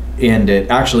 and it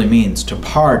actually means to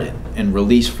pardon and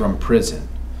release from prison.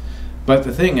 But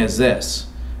the thing is this: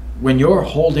 when you're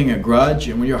holding a grudge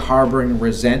and when you're harboring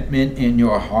resentment in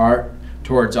your heart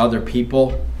towards other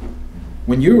people,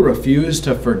 when you refuse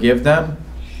to forgive them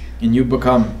and you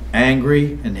become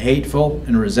angry and hateful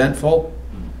and resentful,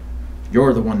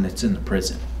 you're the one that's in the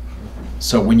prison.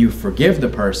 So when you forgive the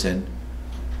person,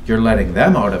 you're letting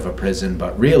them out of a prison,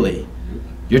 but really,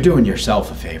 you're doing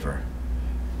yourself a favor.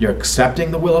 You're accepting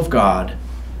the will of God,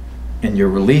 and you're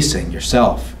releasing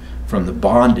yourself from the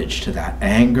bondage to that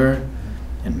anger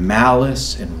and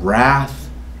malice and wrath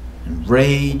and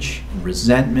rage and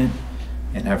resentment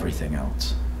and everything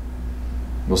else.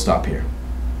 We'll stop here.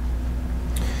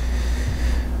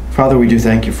 Father, we do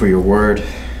thank you for your word.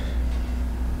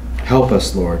 Help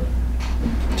us, Lord,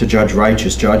 to judge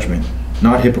righteous judgment,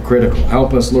 not hypocritical.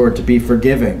 Help us, Lord, to be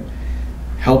forgiving.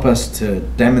 Help us to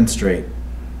demonstrate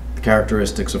the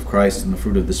characteristics of Christ and the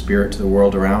fruit of the Spirit to the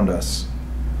world around us.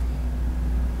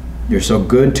 You're so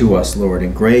good to us, Lord,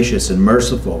 and gracious and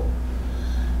merciful.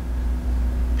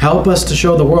 Help us to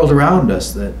show the world around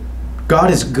us that God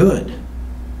is good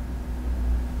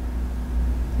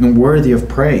and worthy of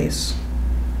praise,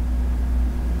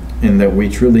 and that we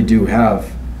truly do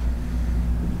have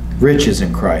riches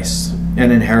in Christ,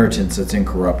 an inheritance that's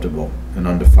incorruptible and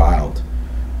undefiled,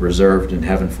 reserved in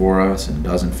heaven for us and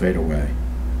doesn't fade away.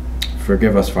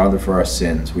 Forgive us, Father, for our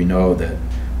sins. We know that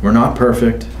we're not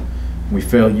perfect. We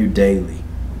fail you daily.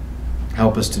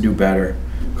 Help us to do better.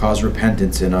 Cause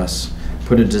repentance in us.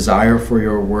 Put a desire for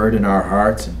your word in our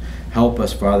hearts. And help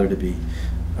us, Father, to be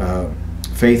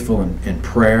faithful in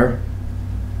prayer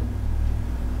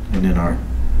and in our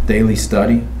daily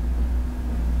study.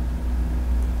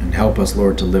 And help us,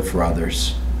 Lord, to live for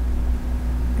others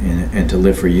and to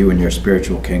live for you in your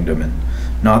spiritual kingdom and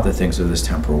not the things of this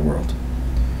temporal world.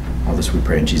 All this we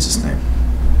pray in Jesus' name.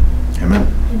 Amen.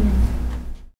 Amen.